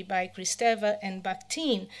respectively by Kristeva and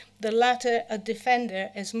Bakhtin, the latter a defender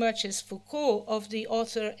as much as Foucault of the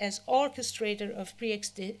author as orchestrator of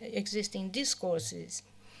pre-existing discourses.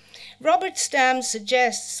 Robert Stam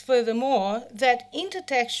suggests, furthermore, that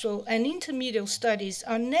intertextual and intermedial studies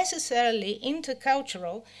are necessarily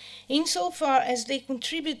intercultural insofar as they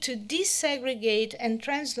contribute to desegregate and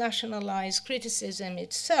transnationalize criticism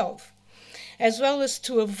itself, as well as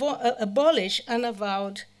to abolish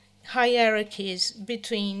unavowed hierarchies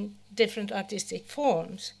between different artistic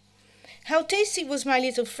forms. How Tasty Was My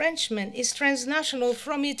Little Frenchman is transnational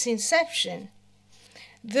from its inception,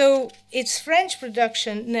 though its French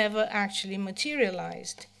production never actually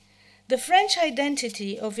materialized. The French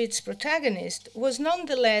identity of its protagonist was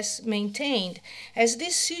nonetheless maintained, as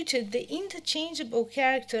this suited the interchangeable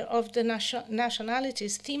character of the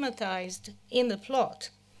nationalities thematized in the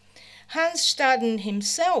plot. Hans Staden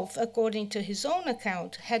himself, according to his own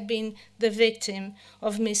account, had been the victim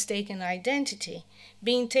of mistaken identity,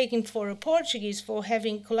 being taken for a Portuguese for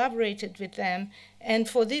having collaborated with them, and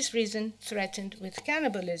for this reason threatened with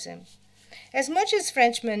cannibalism. As much as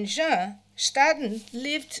Frenchman Jean, Staden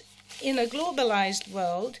lived in a globalized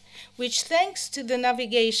world, which, thanks to the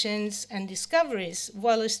navigations and discoveries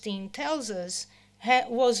Wallerstein tells us,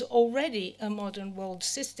 was already a modern world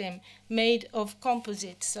system made of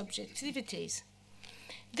composite subjectivities.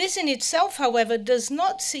 This in itself, however, does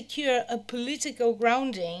not secure a political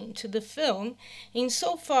grounding to the film,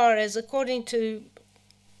 insofar as, according to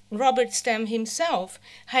Robert Stam himself,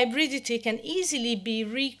 hybridity can easily be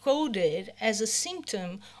recoded as a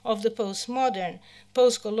symptom of the postmodern,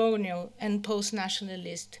 post-colonial, and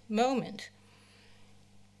post-nationalist moment,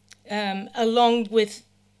 along with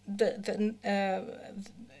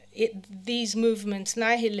these movements'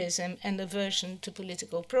 nihilism and aversion to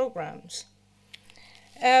political programs.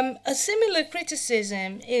 A similar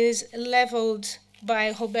criticism is leveled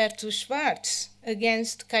by Roberto Schwartz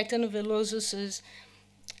against Caetano Veloso's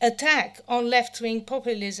attack on left-wing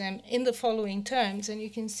populism in the following terms, and you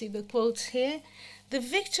can see the quotes here. The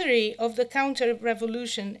victory of the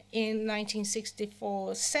counter-revolution in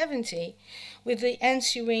 1964-70, with the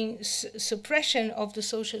ensuing suppression of the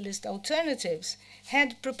socialist alternatives,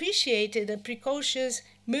 had propitiated a precocious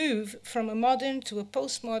move from a modern to a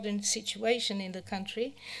postmodern situation in the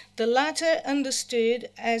country, the latter understood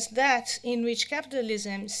as that in which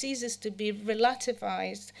capitalism ceases to be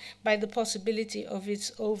relativized by the possibility of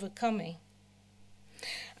its overcoming.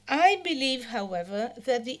 I believe, however,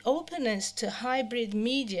 that the openness to hybrid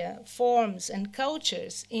media, forms, and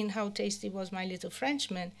cultures in How Tasty Was My Little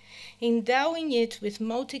Frenchman, endowing it with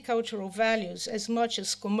multicultural values as much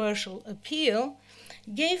as commercial appeal,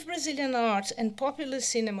 gave Brazilian art and popular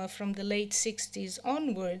cinema from the late 60s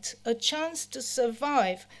onwards a chance to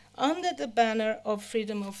survive under the banner of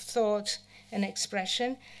freedom of thought and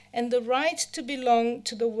expression, and the right to belong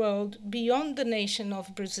to the world beyond the nation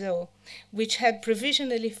of Brazil, which had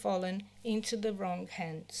provisionally fallen into the wrong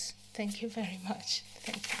hands. Thank you very much.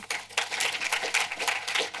 Thank you.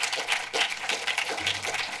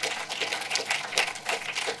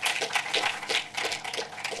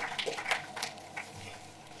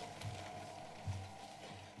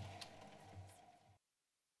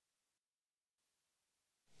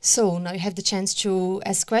 So now you have the chance to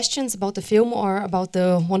ask questions about the film or about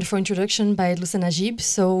the wonderful introduction by Lúcia Nagib.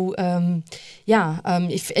 So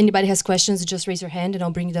if anybody has questions, just raise your hand and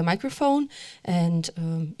I'll bring the microphone. And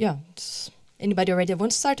anybody already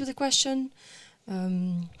wants to start with a question?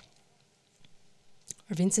 Or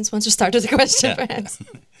Vincent wants to start with a question, perhaps.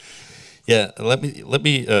 Let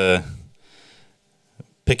me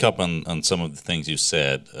pick up on some of the things you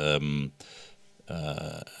said.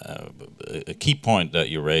 A key point that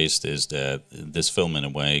you raised is that this film, in a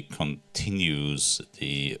way, continues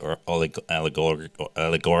the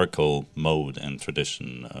allegorical mode and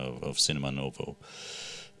tradition of Cinema Novo.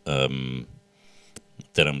 Deren,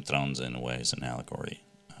 in a way, is an allegory.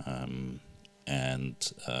 And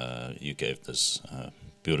you gave this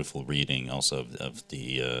beautiful reading also of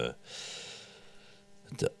the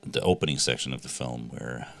the opening section of the film,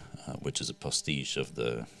 where which is a pastiche of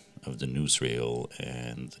the newsreel,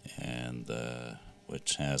 and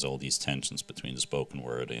which has all these tensions between the spoken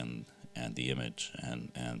word and the image,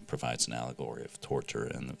 and provides an allegory of torture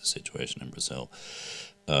and the situation in Brazil.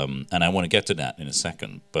 And I want to get to that in a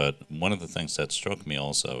second, but one of the things that struck me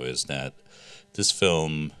also is that this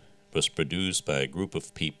film was produced by a group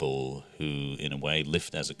of people who, in a way,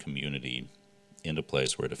 lived as a community in the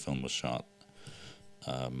place where the film was shot.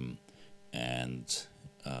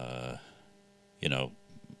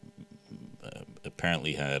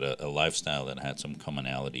 Apparently had a lifestyle that had some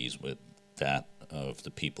commonalities with that of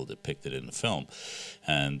the people depicted in the film.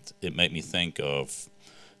 And it made me think of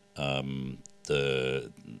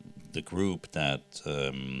the group that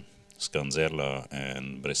Scanzerla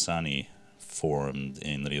and Bressani formed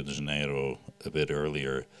in Rio de Janeiro a bit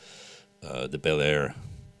earlier, the Bel Air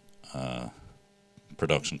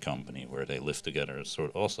production company, where they lived together sort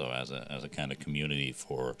of also as a kind of community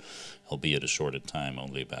for, albeit a shorter time,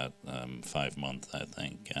 only about 5 months, I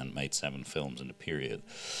think, and made 7 films in the period.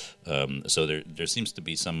 So there seems to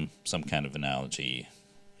be some kind of analogy,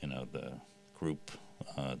 the group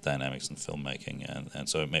dynamics in filmmaking, and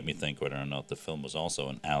so it made me think whether or not the film was also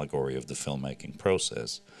an allegory of the filmmaking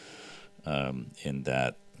process, in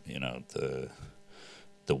that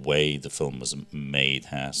the way the film was made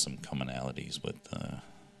has some commonalities with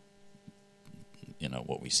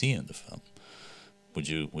what we see in the film. Would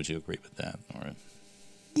you agree with that? Or?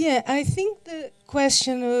 Yeah, I think the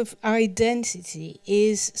question of identity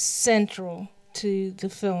is central to the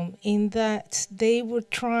film, in that they were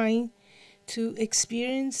trying to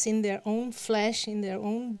experience in their own flesh, in their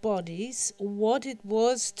own bodies, what it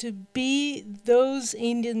was to be those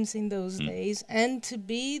Indians in those days and to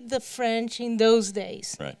be the French in those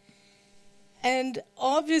days. Right. And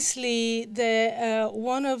obviously,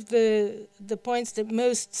 one of the points that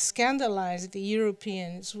most scandalized the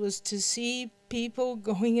Europeans was to see people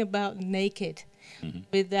going about naked,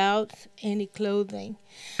 without any clothing.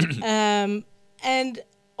 And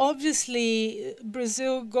obviously,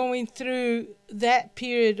 Brazil going through that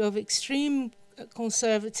period of extreme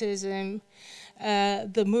conservatism,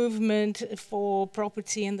 the movement for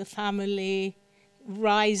property and the family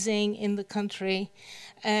rising in the country,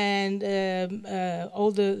 and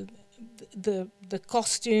all the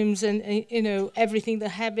costumes and everything, the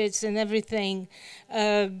habits and everything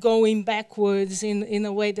going backwards in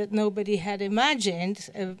a way that nobody had imagined.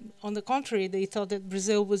 On the contrary, they thought that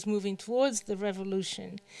Brazil was moving towards the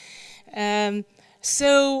revolution.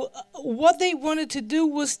 So what they wanted to do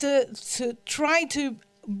was to try to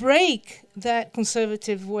break that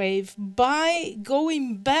conservative wave by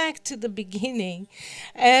going back to the beginning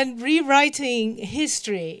and rewriting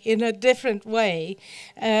history in a different way,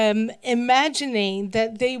 imagining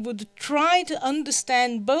that they would try to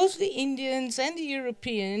understand both the Indians and the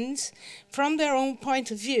Europeans from their own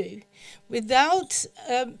point of view, without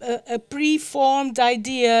a preformed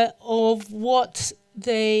idea of what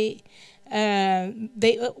they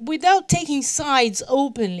without taking sides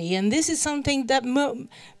openly. And this is something that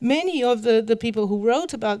many of the people who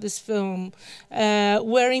wrote about this film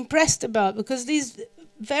were impressed about, because these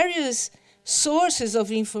various sources of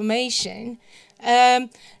information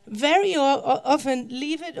very often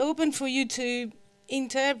leave it open for you to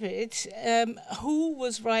interpret who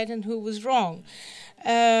was right and who was wrong.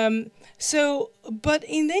 But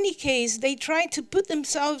in any case, they tried to put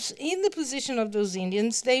themselves in the position of those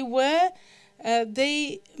Indians. They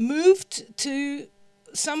moved to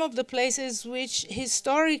some of the places which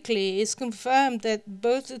historically is confirmed that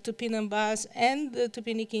both the Tupinambás and the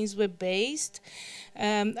Tupiniquins were based.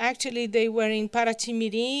 Actually, they were in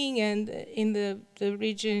Paraty-Mirim and in the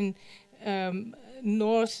region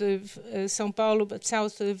north of São Paulo, but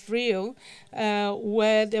south of Rio,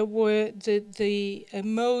 where there were the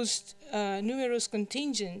most numerous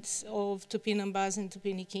contingents of Tupinambás and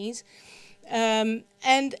Tupiniquins.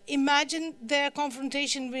 And imagine their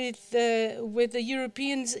confrontation with the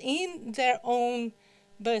Europeans in their own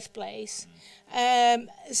birthplace.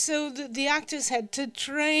 So the actors had to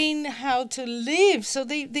train how to live. So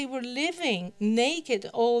they were living naked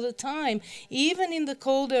all the time, even in the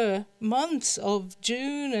colder months of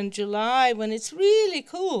June and July, when it's really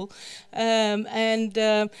cool. And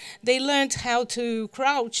they learned how to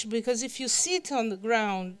crouch, because if you sit on the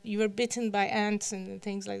ground, you are bitten by ants and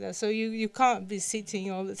things like that. So you can't be sitting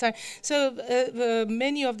all the time. So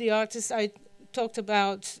many of the artists, I talked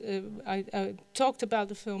about I talked about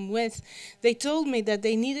the film with, they told me that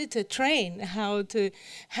they needed to train how to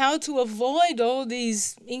avoid all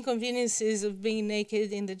these inconveniences of being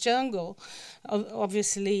naked in the jungle.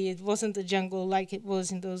 Obviously, it wasn't the jungle like it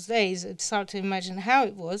was in those days. It's hard to imagine how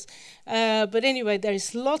it was. But anyway, there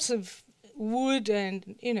is lots of wood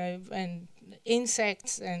and and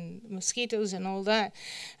insects and mosquitoes and all that.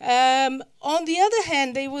 On the other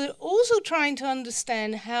hand, they were also trying to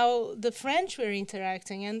understand how the French were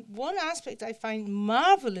interacting. And one aspect I find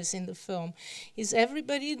marvelous in the film is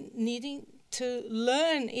everybody needing to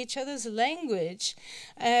learn each other's language.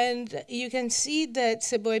 And you can see that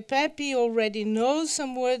Seboy Pepe already knows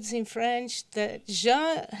some words in French, that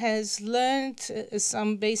Jean has learned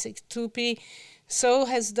some basic Tupi, so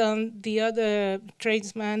has done the other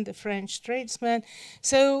tradesman, the French tradesman.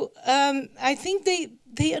 So I think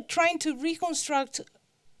they are trying to reconstruct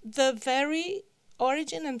the very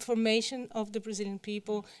origin and formation of the Brazilian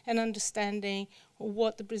people and understanding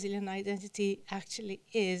what the Brazilian identity actually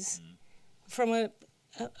is from a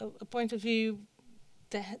point of view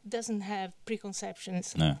that doesn't have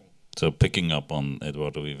preconceptions. No. So picking up on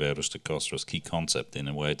Eduardo Viveiros de Castro's key concept, in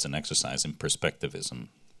a way it's an exercise in perspectivism.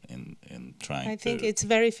 In trying I think it's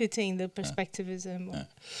very fitting, the perspectivism.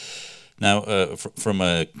 Now, from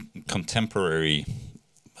a contemporary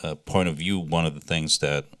point of view, one of the things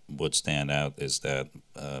that would stand out is that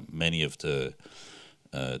many of the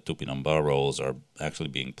Tupinambá roles are actually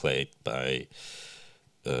being played by,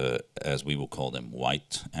 as we will call them,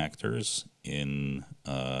 white actors in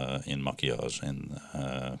maquillage, and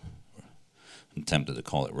I'm tempted to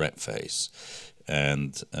call it red face,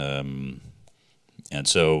 and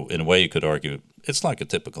so, in a way, you could argue it's like a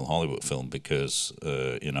typical Hollywood film because,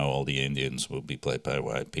 all the Indians will be played by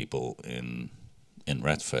white people in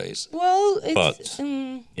red face. Well,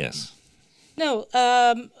 yes. No,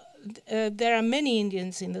 there are many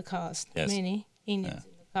Indians in the cast. Yes. Many Indians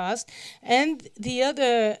in the cast. And the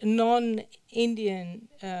other non-Indian,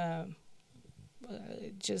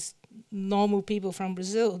 just normal people from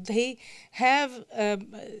Brazil, they have...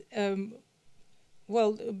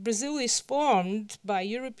 Well, Brazil is formed by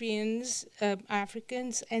Europeans,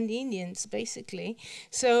 Africans, and Indians, basically.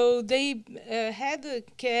 So they had the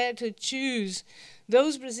care to choose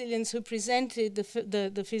those Brazilians who presented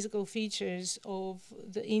the physical features of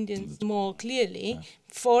the Indians more clearly.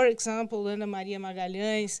 For example, Ana Maria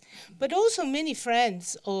Magalhães, but also many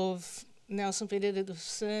friends of Nelson Pereira dos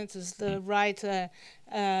Santos, the writer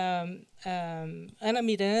Ana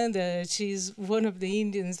Miranda. She's one of the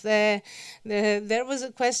Indians there. There was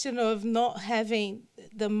a question of not having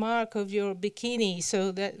the mark of your bikini,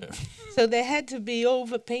 so they had to be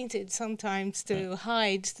overpainted sometimes to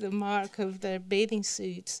hide the mark of their bathing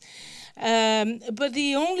suits. But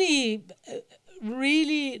the only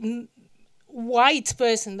really white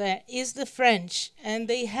person there is the French, and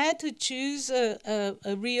they had to choose a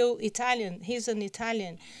real Italian. He's an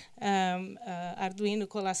Italian, Arduino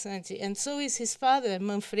Colasanti, and so is his father,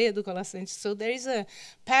 Manfredo Colasanti. So there is a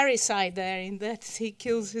parricide there in that he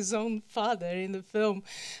kills his own father in the film.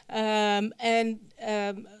 The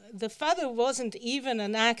father wasn't even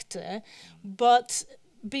an actor, but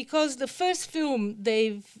because the first film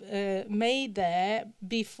they've made there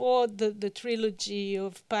before the trilogy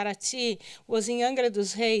of Paraty was in Angra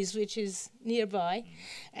dos Reis, which is nearby,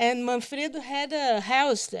 and Manfredo had a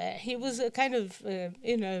house there. He was a kind of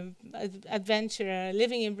adventurer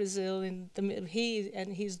living in Brazil, he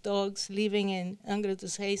and his dogs living in Angra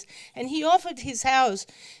dos Reis, and he offered his house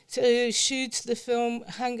to shoot the film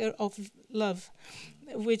Hunger of Love,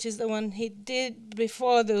 which is the one he did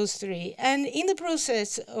before those three. And in the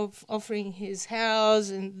process of offering his house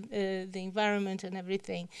and the environment and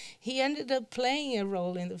everything, he ended up playing a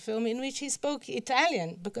role in the film in which he spoke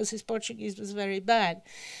Italian because his Portuguese was very bad.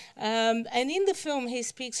 And in the film, he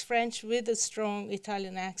speaks French with a strong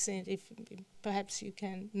Italian accent, if perhaps you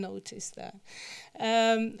can notice that.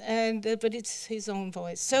 But it's his own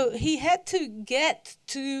voice. So he had to get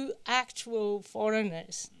to actual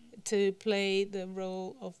foreigners to play the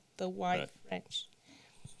role of the white French.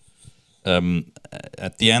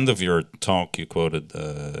 At the end of your talk, you quoted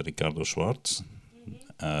Ricardo Schwartz,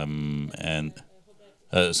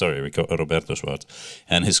 Roberto Schwartz,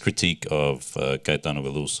 and his critique of Caetano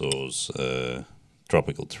Veloso's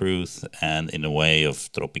Tropical Truth, and in a way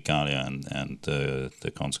of Tropicalia and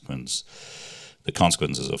the consequences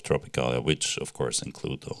of Tropicalia, which of course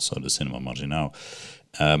include also the Cinema Marginal.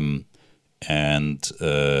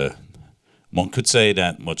 One could say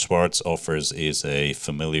that what Schwartz offers is a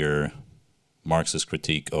familiar Marxist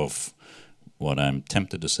critique of what I'm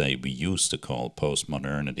tempted to say we used to call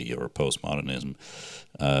postmodernity or postmodernism,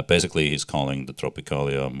 Basically, he's calling the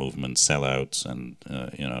Tropicalia movement sellouts, and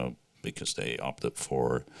because they opted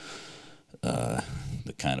for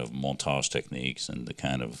the kind of montage techniques and the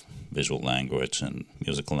kind of visual language and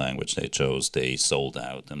musical language they chose, they sold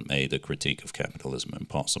out and made a critique of capitalism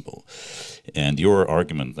impossible. And your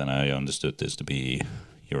argument, and I understood this to be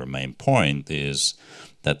your main point, is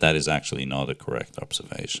that is actually not a correct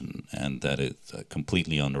observation, and that it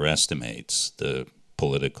completely underestimates the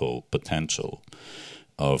political potential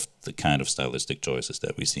of the kind of stylistic choices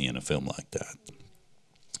that we see in a film like that.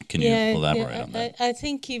 Can you elaborate on that? I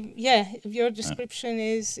think your description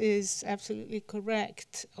is absolutely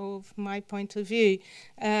correct of my point of view.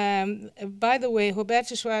 By the way,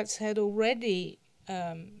 Roberto Schwarz had already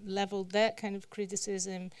leveled that kind of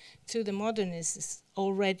criticism to the modernists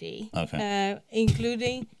already,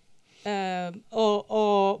 including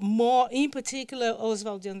or more in particular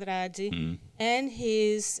Oswald de Andrade and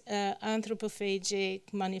his anthropophagic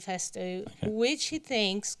manifesto, which he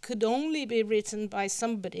thinks could only be written by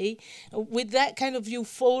somebody with that kind of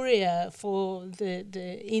euphoria for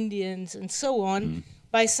the Indians and so on,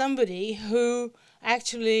 by somebody who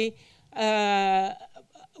actually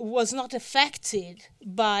was not affected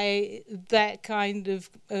by that kind of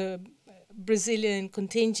Brazilian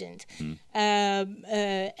contingent,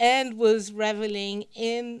 and was reveling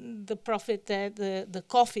in the profit that the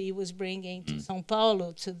coffee was bringing to São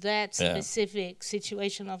Paulo, to that specific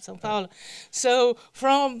situation of São Paulo. So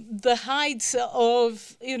from the heights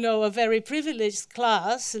of, a very privileged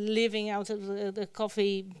class living out of the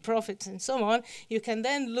coffee profits and so on, you can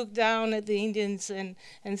then look down at the Indians and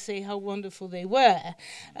say how wonderful they were.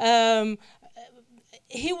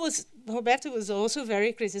 Roberto was also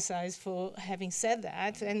very criticized for having said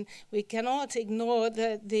that, and we cannot ignore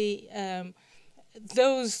that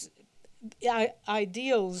those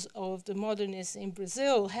ideals of the modernists in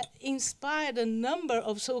Brazil inspired a number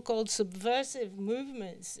of so-called subversive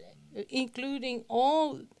movements, including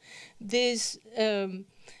all this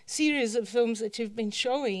series of films that you've been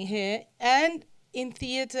showing here, and in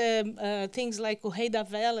theater, things like O Rei da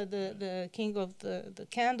Vela, the king of the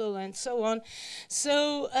candle, and so on.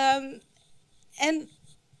 So, and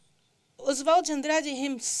Oswald de Andrade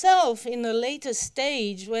himself, in a later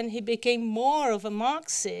stage, when he became more of a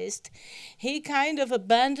Marxist, he kind of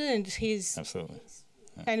abandoned his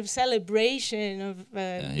kind of celebration of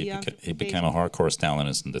he became a hardcore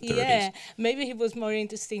Stalinist in the 30s. Yeah, maybe he was more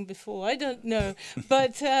interesting before. I don't know,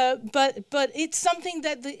 but it's something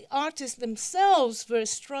that the artists themselves were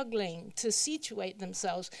struggling to situate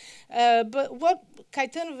themselves. But what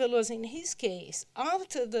Caetano Veloso, in his case,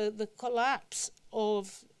 after the collapse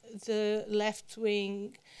of the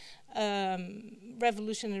left-wing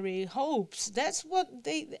revolutionary hopes, that's what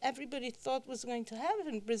everybody thought was going to happen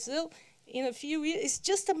in Brazil. In a few years, it's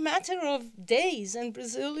just a matter of days, and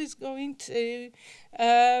Brazil is going to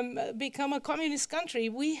become a communist country.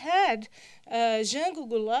 We had Jango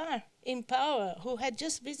Goulart in power, who had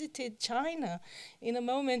just visited China in a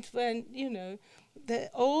moment when,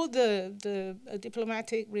 all the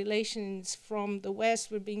diplomatic relations from the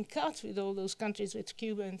West were being cut with all those countries, with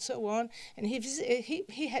Cuba and so on. And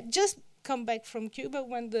he had just come back from Cuba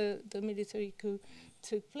when the military coup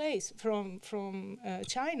took place from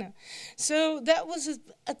China. So that was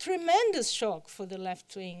a tremendous shock for the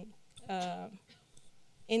left-wing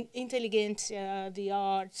intelligentsia, the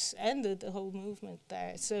arts, and the whole movement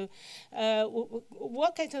there. So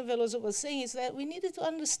what Caetano Veloso was saying is that we needed to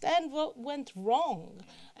understand what went wrong.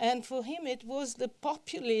 And for him, it was the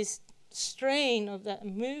populist strain of that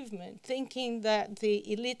movement, thinking that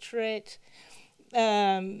the illiterate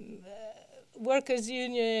workers'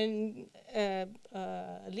 union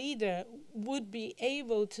leader would be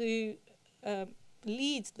able to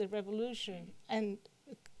lead the revolution and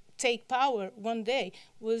take power one day,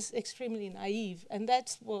 was extremely naive. And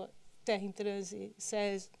that's what Terra em Transe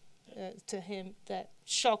says to him that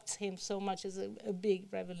shocked him so much as a big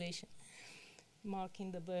revelation,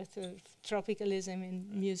 marking the birth of tropicalism in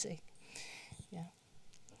music. Yeah.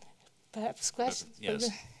 Perhaps questions? Yes.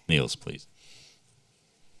 Niels, please.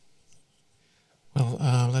 Well,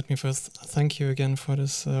 let me first thank you again for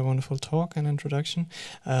this wonderful talk and introduction.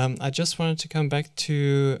 I just wanted to come back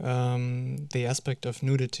to the aspect of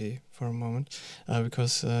nudity for a moment,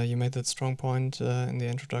 because you made that strong point in the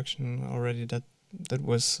introduction already that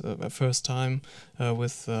was a first time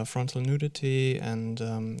with frontal nudity, and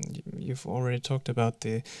you've already talked about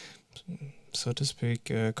the, so to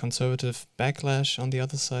speak, conservative backlash on the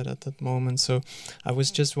other side at that moment. So I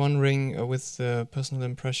was just wondering, with the personal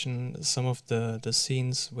impression, some of the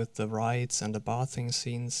scenes with the rites and the bathing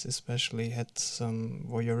scenes especially had some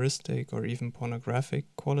voyeuristic or even pornographic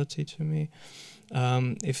quality to me.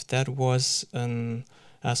 if that was an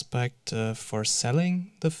aspect for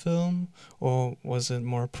selling the film, or was it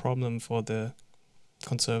more a problem for the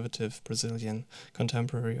conservative Brazilian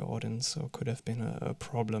contemporary audience, or could have been a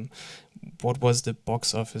problem? What was the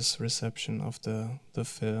box office reception of the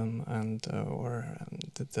film, and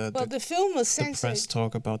the film was censored. The press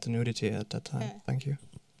talk about the nudity at that time? Yeah. Thank you.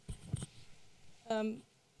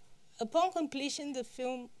 Upon completion, the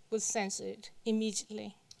film was censored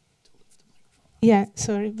immediately. Yeah,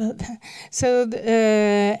 sorry about that. So,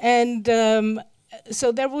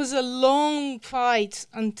 so there was a long fight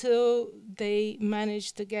until they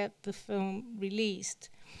managed to get the film released.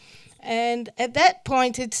 And at that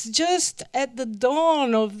point, it's just at the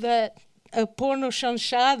dawn of that porno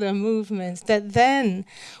chanchada movement that then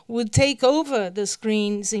would take over the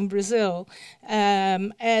screens in Brazil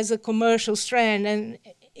as a commercial strand, and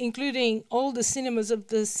including all the cinemas of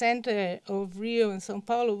the center of Rio and São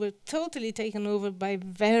Paulo were totally taken over by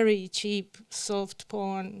very cheap soft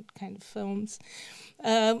porn kind of films,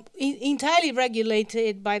 entirely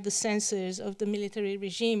regulated by the censors of the military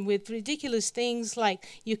regime, with ridiculous things like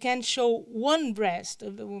you can show one breast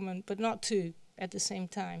of the woman but not two at the same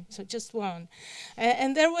time, so just one.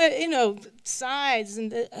 And there were, sides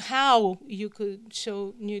and how you could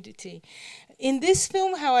show nudity. In this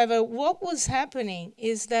film, however, what was happening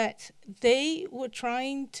is that they were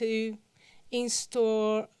trying to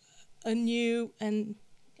install a new and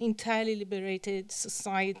entirely liberated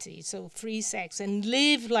society, so free sex, and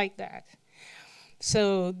live like that.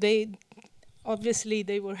 So obviously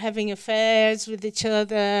they were having affairs with each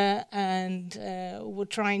other and were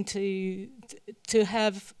trying to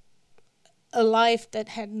have a life that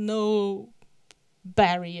had no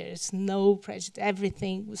barriers, no prejudice,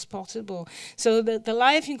 everything was possible. So the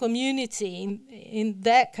life in community, in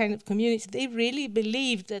that kind of community, they really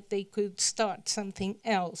believed that they could start something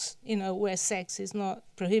else, where sex is not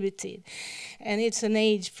prohibited. And it's an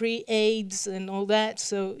age pre-AIDS and all that,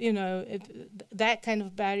 so, that kind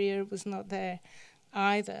of barrier was not there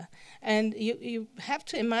either. And you have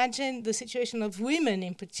to imagine the situation of women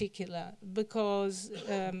in particular, because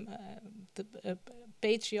the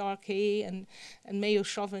patriarchy and male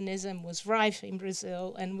chauvinism was rife in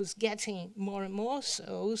Brazil and was getting more and more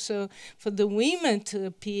so. So for the women to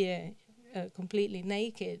appear completely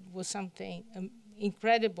naked was something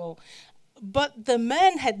incredible. But the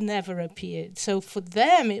men had never appeared. So for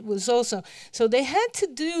them it was also, so they had to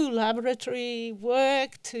do laboratory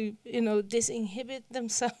work to, disinhibit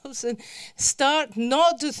themselves and start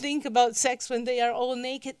not to think about sex when they are all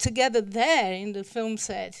naked together there in the film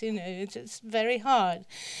set. It's just very hard.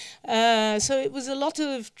 So it was a lot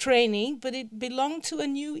of training, but it belonged to a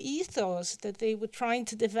new ethos that they were trying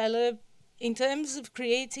to develop in terms of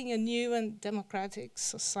creating a new and democratic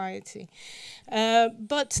society.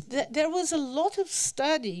 But there was a lot of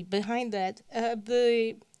study behind that.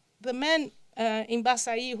 The man in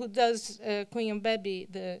Baçaí who does Queen and Baby,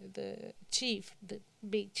 the chief, the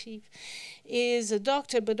big chief, is a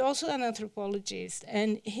doctor but also an anthropologist,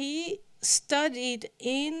 and he studied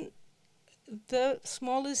in the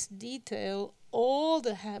smallest detail all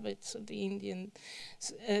the habits of the Indian.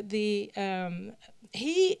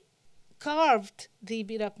 He carved the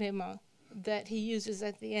Ibirapema that he uses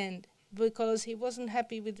at the end because he wasn't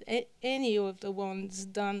happy with any of the ones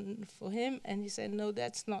done for him, and he said, no,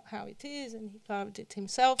 that's not how it is, and he carved it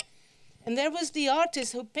himself. And there was the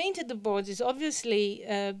artist who painted the bodies. Obviously,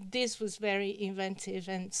 this was very inventive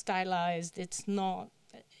and stylized. It's not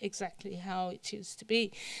exactly how it used to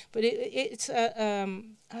be, but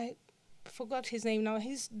I forgot his name now.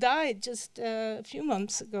 He's died just a few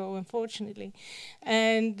months ago, unfortunately,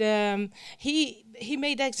 and he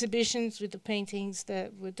made exhibitions with the paintings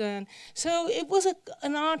that were done. So it was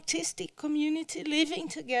an artistic community living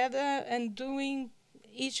together and doing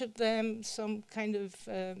each of them some kind of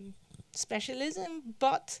specialism,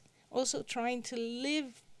 but also trying to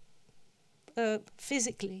live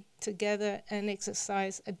physically together and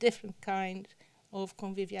exercise a different kind of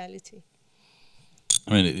conviviality.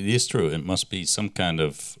 I mean, it is true. It must be some kind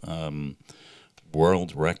of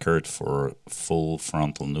world record for full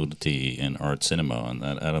frontal nudity in art cinema, and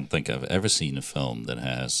I don't think I've ever seen a film that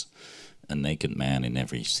has a naked man in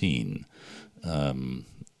every scene,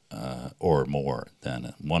 or more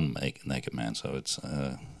than one naked man. So it's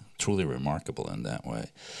truly remarkable in that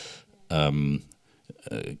way. Can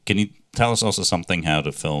you tell us also something how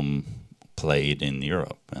the film played in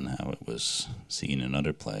Europe and how it was seen in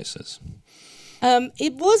other places?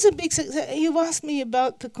 It was a big success. You asked me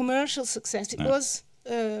about the commercial success. It was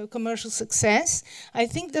commercial success. I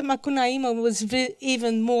think that Macunaíma was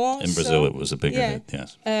even more. In Brazil, it was a bigger hit,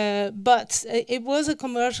 yes. But it was a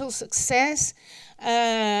commercial success,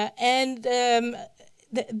 and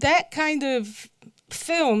that kind of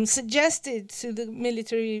film suggested to the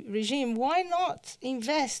military regime, why not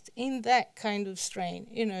invest in that kind of strain,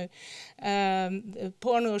 you know,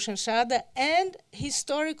 porno chanchada and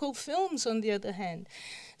historical films on the other hand.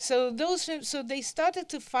 So so they started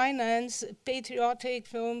to finance patriotic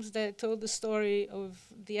films that told the story of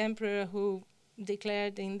the emperor who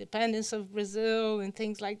declared the independence of Brazil and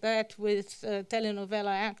things like that, with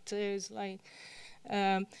telenovela actors like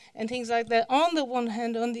and things like that. On the one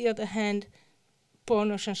hand, on the other hand,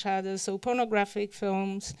 porno chanchadas, so pornographic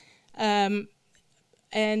films, and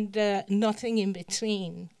nothing in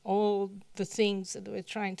between. All the things that we're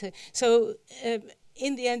trying to. So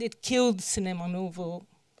in the end, it killed Cinema Novo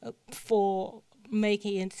for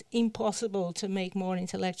making it impossible to make more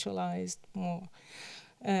intellectualized, more.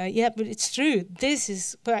 Yeah, but it's true. This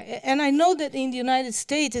is, and I know that in the United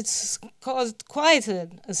States it's caused quite a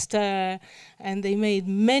stir, and they made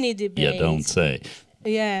many debates. Yeah, don't say.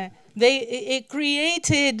 Yeah, it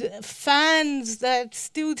created fans that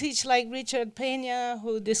still teach, like Richard Pena,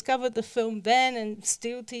 who discovered the film then and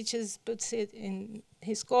still teaches, puts it in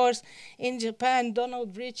his course. In Japan,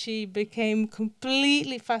 Donald Ritchie became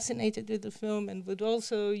completely fascinated with the film and would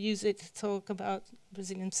also use it to talk about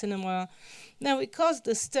Brazilian cinema. Now, it caused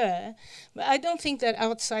a stir, but I don't think that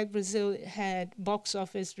outside Brazil it had box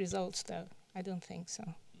office results, though. I don't think so.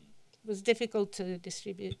 It was difficult to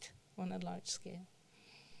distribute on a large scale.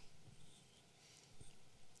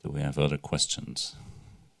 Do we have other questions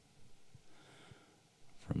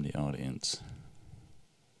from the audience?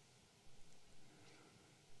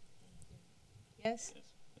 Yes?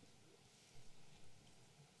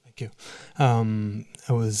 Thank you.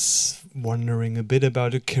 I was wondering a bit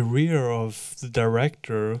about the career of the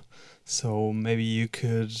director, so maybe you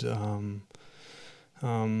could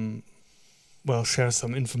well, share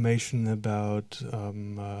some information about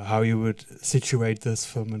how you would situate this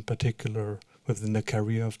film in particular within the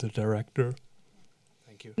career of the director.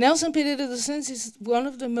 Thank you. Nelson Pereira dos Santos is one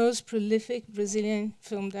of the most prolific Brazilian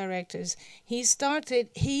film directors. He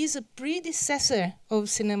is a predecessor of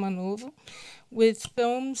Cinema Novo, with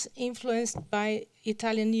films influenced by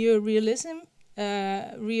Italian neorealism,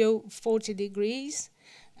 Rio 40 Degrees,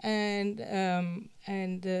 and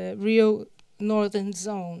Rio Northern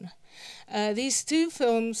Zone. These two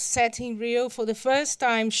films set in Rio for the first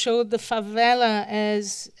time showed the favela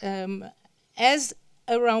as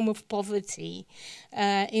a realm of poverty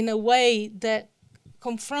in a way that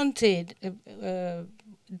confronted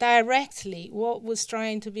directly what was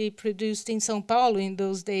trying to be produced in São Paulo in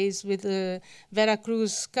those days with the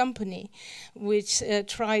Veracruz company, which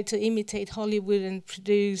tried to imitate Hollywood and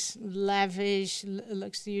produce lavish,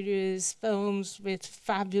 luxurious films with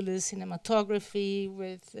fabulous cinematography,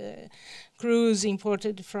 with crews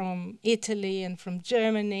imported from Italy and from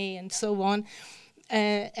Germany and so on.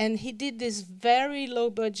 And he did this very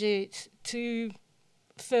low-budget 2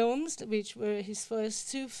 films, which were his first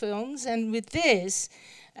 2 films. And with this,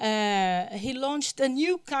 he launched a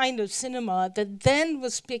new kind of cinema that then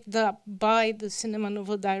was picked up by the Cinema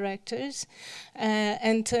Novo directors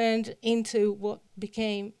and turned into what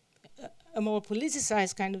became a more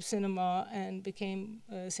politicized kind of cinema and became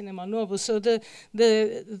Cinema Novo. So the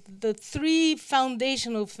 3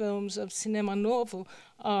 foundational films of Cinema Novo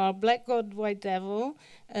are Black God, White Devil,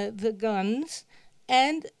 The Guns,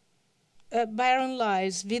 and Barren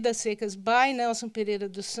Lives, Vidas Secas by Nelson Pereira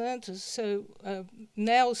dos Santos. So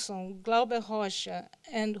Nelson, Glauber Rocha,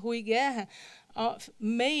 and Rui Guerra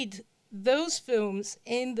made those films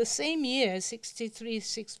in the same year, 63,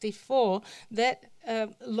 64, that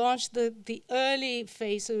launched the early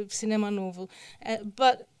phase of Cinema Novo.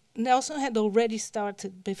 But Nelson had already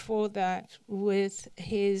started before that with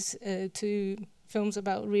his 2 films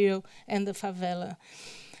about Rio and the favela.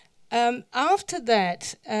 After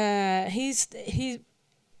that, he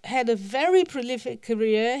had a very prolific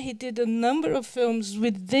career. He did a number of films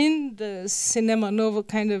within the Cinema Novo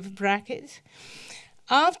kind of bracket.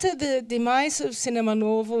 After the demise of Cinema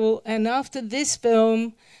Novo and after this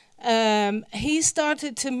film, he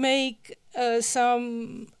started to make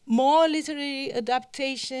some more literary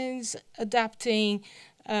adaptations, adapting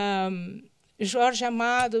Jorge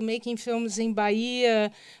Amado, making films in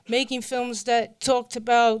Bahia, making films that talked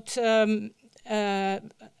about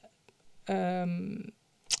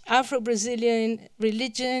Afro-Brazilian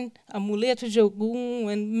religion, Amuleto de Ogum,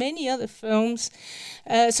 and many other films.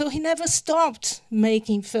 So he never stopped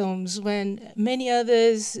making films when many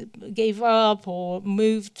others gave up or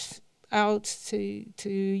moved out to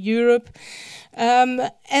Europe.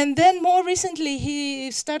 And then more recently,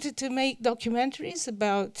 he started to make documentaries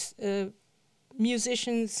about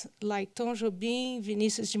musicians like Tom Jobim,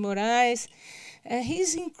 Vinícius de Moraes.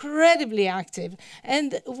 He's incredibly active.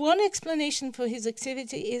 And one explanation for his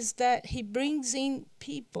activity is that he brings in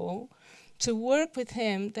people to work with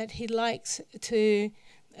him that he likes to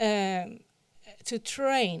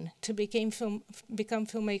train to become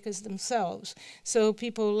filmmakers themselves. So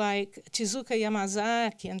people like Tezuka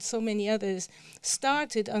Yamazaki and so many others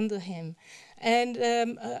started under him. And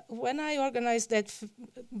when I organized that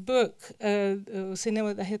book,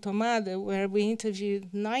 Cinema da Retomada, where we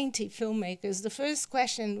interviewed 90 filmmakers, the first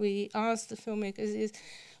question we asked the filmmakers is,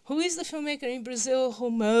 who is the filmmaker in Brazil who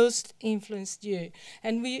most influenced you?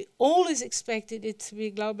 And we always expected it to be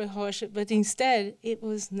Glauber Rocha, but instead it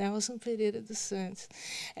was Nelson Pereira dos Santos.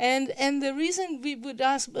 And the reason we would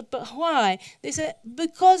ask, but why? They said,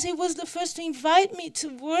 because he was the first to invite me to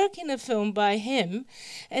work in a film by him.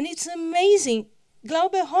 And it's amazing.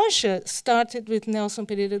 Glauber Rocha started with Nelson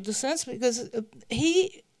Pereira dos Santos because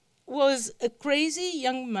he was a crazy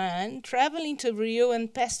young man traveling to Rio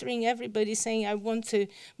and pestering everybody saying, I want to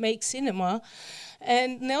make cinema.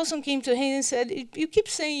 And Nelson came to him and said, you keep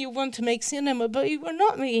saying you want to make cinema, but you were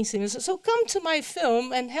not making cinema. So come to my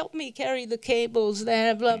film and help me carry the cables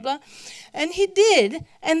there, blah, blah. And he did.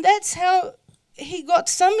 And that's how he got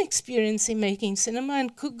some experience in making cinema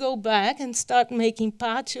and could go back and start making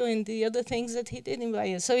Patio and the other things that he did in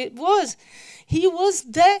Bahia. So he was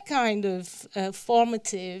that kind of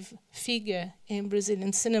formative figure in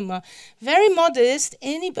Brazilian cinema. Very modest,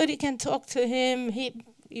 anybody can talk to him.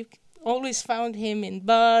 You always found him in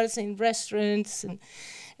bars, in restaurants.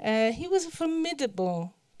 And he was a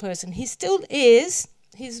formidable person. He still is.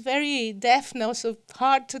 He's very deaf now, so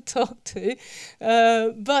hard to talk to,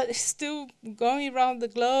 but still going around the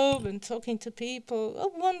globe and talking to people. A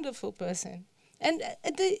wonderful person. And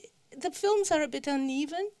the films are a bit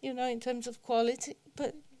uneven, in terms of quality,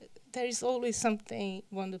 but there is always something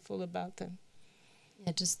wonderful about them.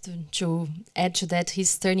 Yeah, just to add to that,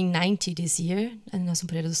 he's turning 90 this year, and Nelson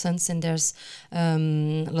Pereira dos Santos, and there's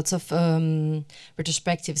lots of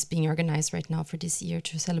retrospectives being organized right now for this year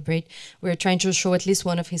to celebrate. We're trying to show at least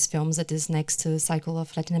one of his films at this next cycle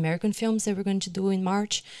of Latin American films that we're going to do in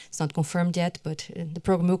March. It's not confirmed yet, but the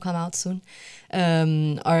program will come out soon.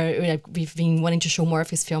 We've been wanting to show more of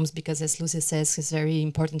his films because, as Lúcia says, he's very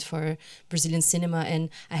important for Brazilian cinema, and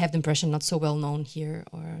I have the impression not so well known here,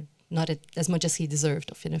 or not as much as he deserved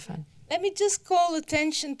of Cinefan. Let me just call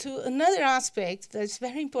attention to another aspect that's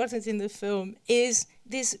very important in the film, is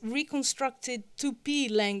this reconstructed Tupi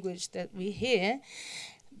language that we hear.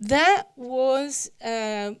 That was,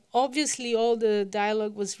 obviously all the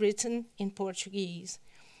dialogue was written in Portuguese.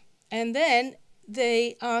 And then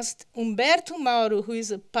they asked Humberto Mauro, who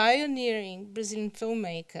is a pioneering Brazilian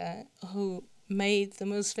filmmaker, who made the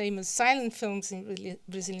most famous silent films in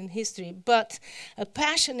Brazilian history, but a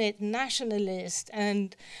passionate nationalist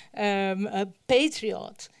and a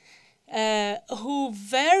patriot who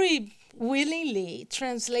very willingly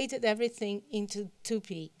translated everything into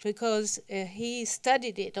Tupi because he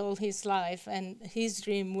studied it all his life, and his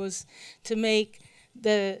dream was to make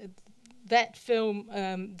that film,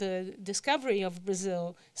 The Discovery of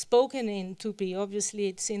Brazil, spoken in Tupi. Obviously,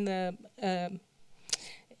 it's in the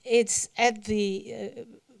it's at the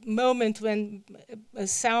moment when a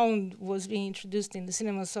sound was being introduced in the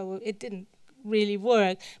cinema, so it didn't really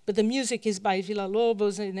work. But the music is by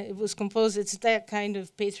Villa-Lobos, and it was composed. It's that kind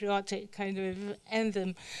of patriotic kind of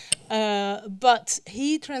anthem. But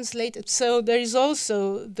he translated. So there is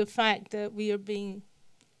also the fact that we are being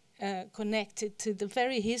connected to the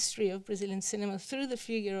very history of Brazilian cinema through the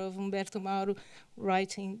figure of Humberto Mauro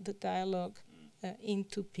writing the dialogue in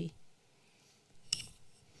Tupi.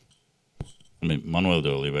 I mean, Manuel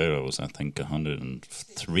de Oliveira was, I think,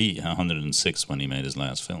 106 when he made his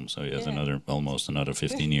last film. So he has almost another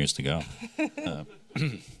 15 years to go.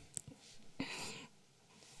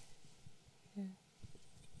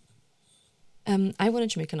 I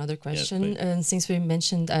wanted to make another question. Yes, since we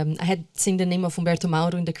mentioned, I had seen the name of Humberto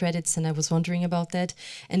Mauro in the credits, and I was wondering about that.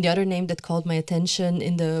 And the other name that called my attention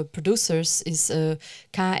in the producers is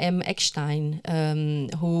K.M. Eckstein,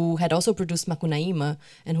 who had also produced Macunaíma,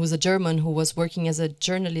 and who's a German who was working as a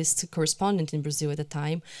journalist correspondent in Brazil at the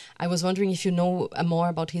time. I was wondering if you know more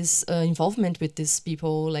about his involvement with these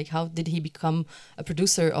people. Like, how did he become a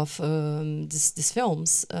producer of these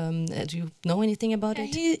films? Do you know anything about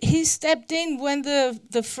it? He stepped in when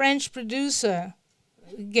the French producer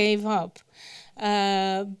gave up,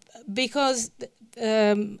 because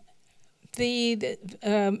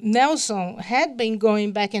Nelson had been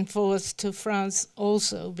going back and forth to France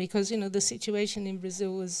also, because, you know, the situation in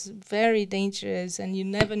Brazil was very dangerous and you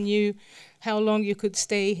never knew how long you could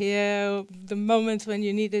stay here, the moment when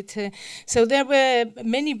you needed to. So there were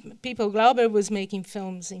many people. Glauber was making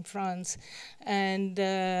films in France. And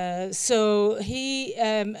so he,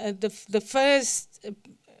 the first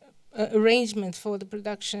arrangement for the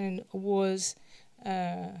production was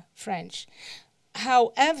French.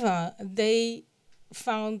 However, they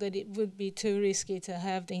found that it would be too risky to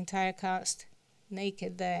have the entire cast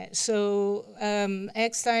naked there. So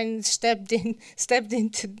Eckstein stepped in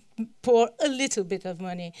to pour a little bit of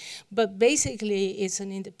money. But basically, it's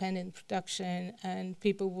an independent production, and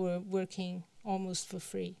people were working almost for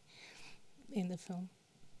free in the film.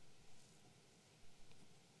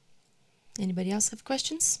 Anybody else have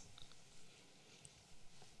questions?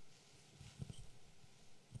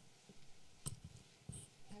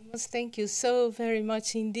 Thank you so very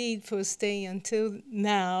much indeed for staying until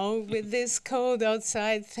now with this cold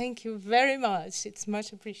outside. Thank you very much. It's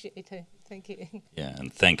much appreciated. Thank you. Yeah,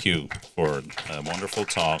 and thank you for a wonderful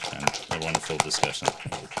talk and a wonderful discussion.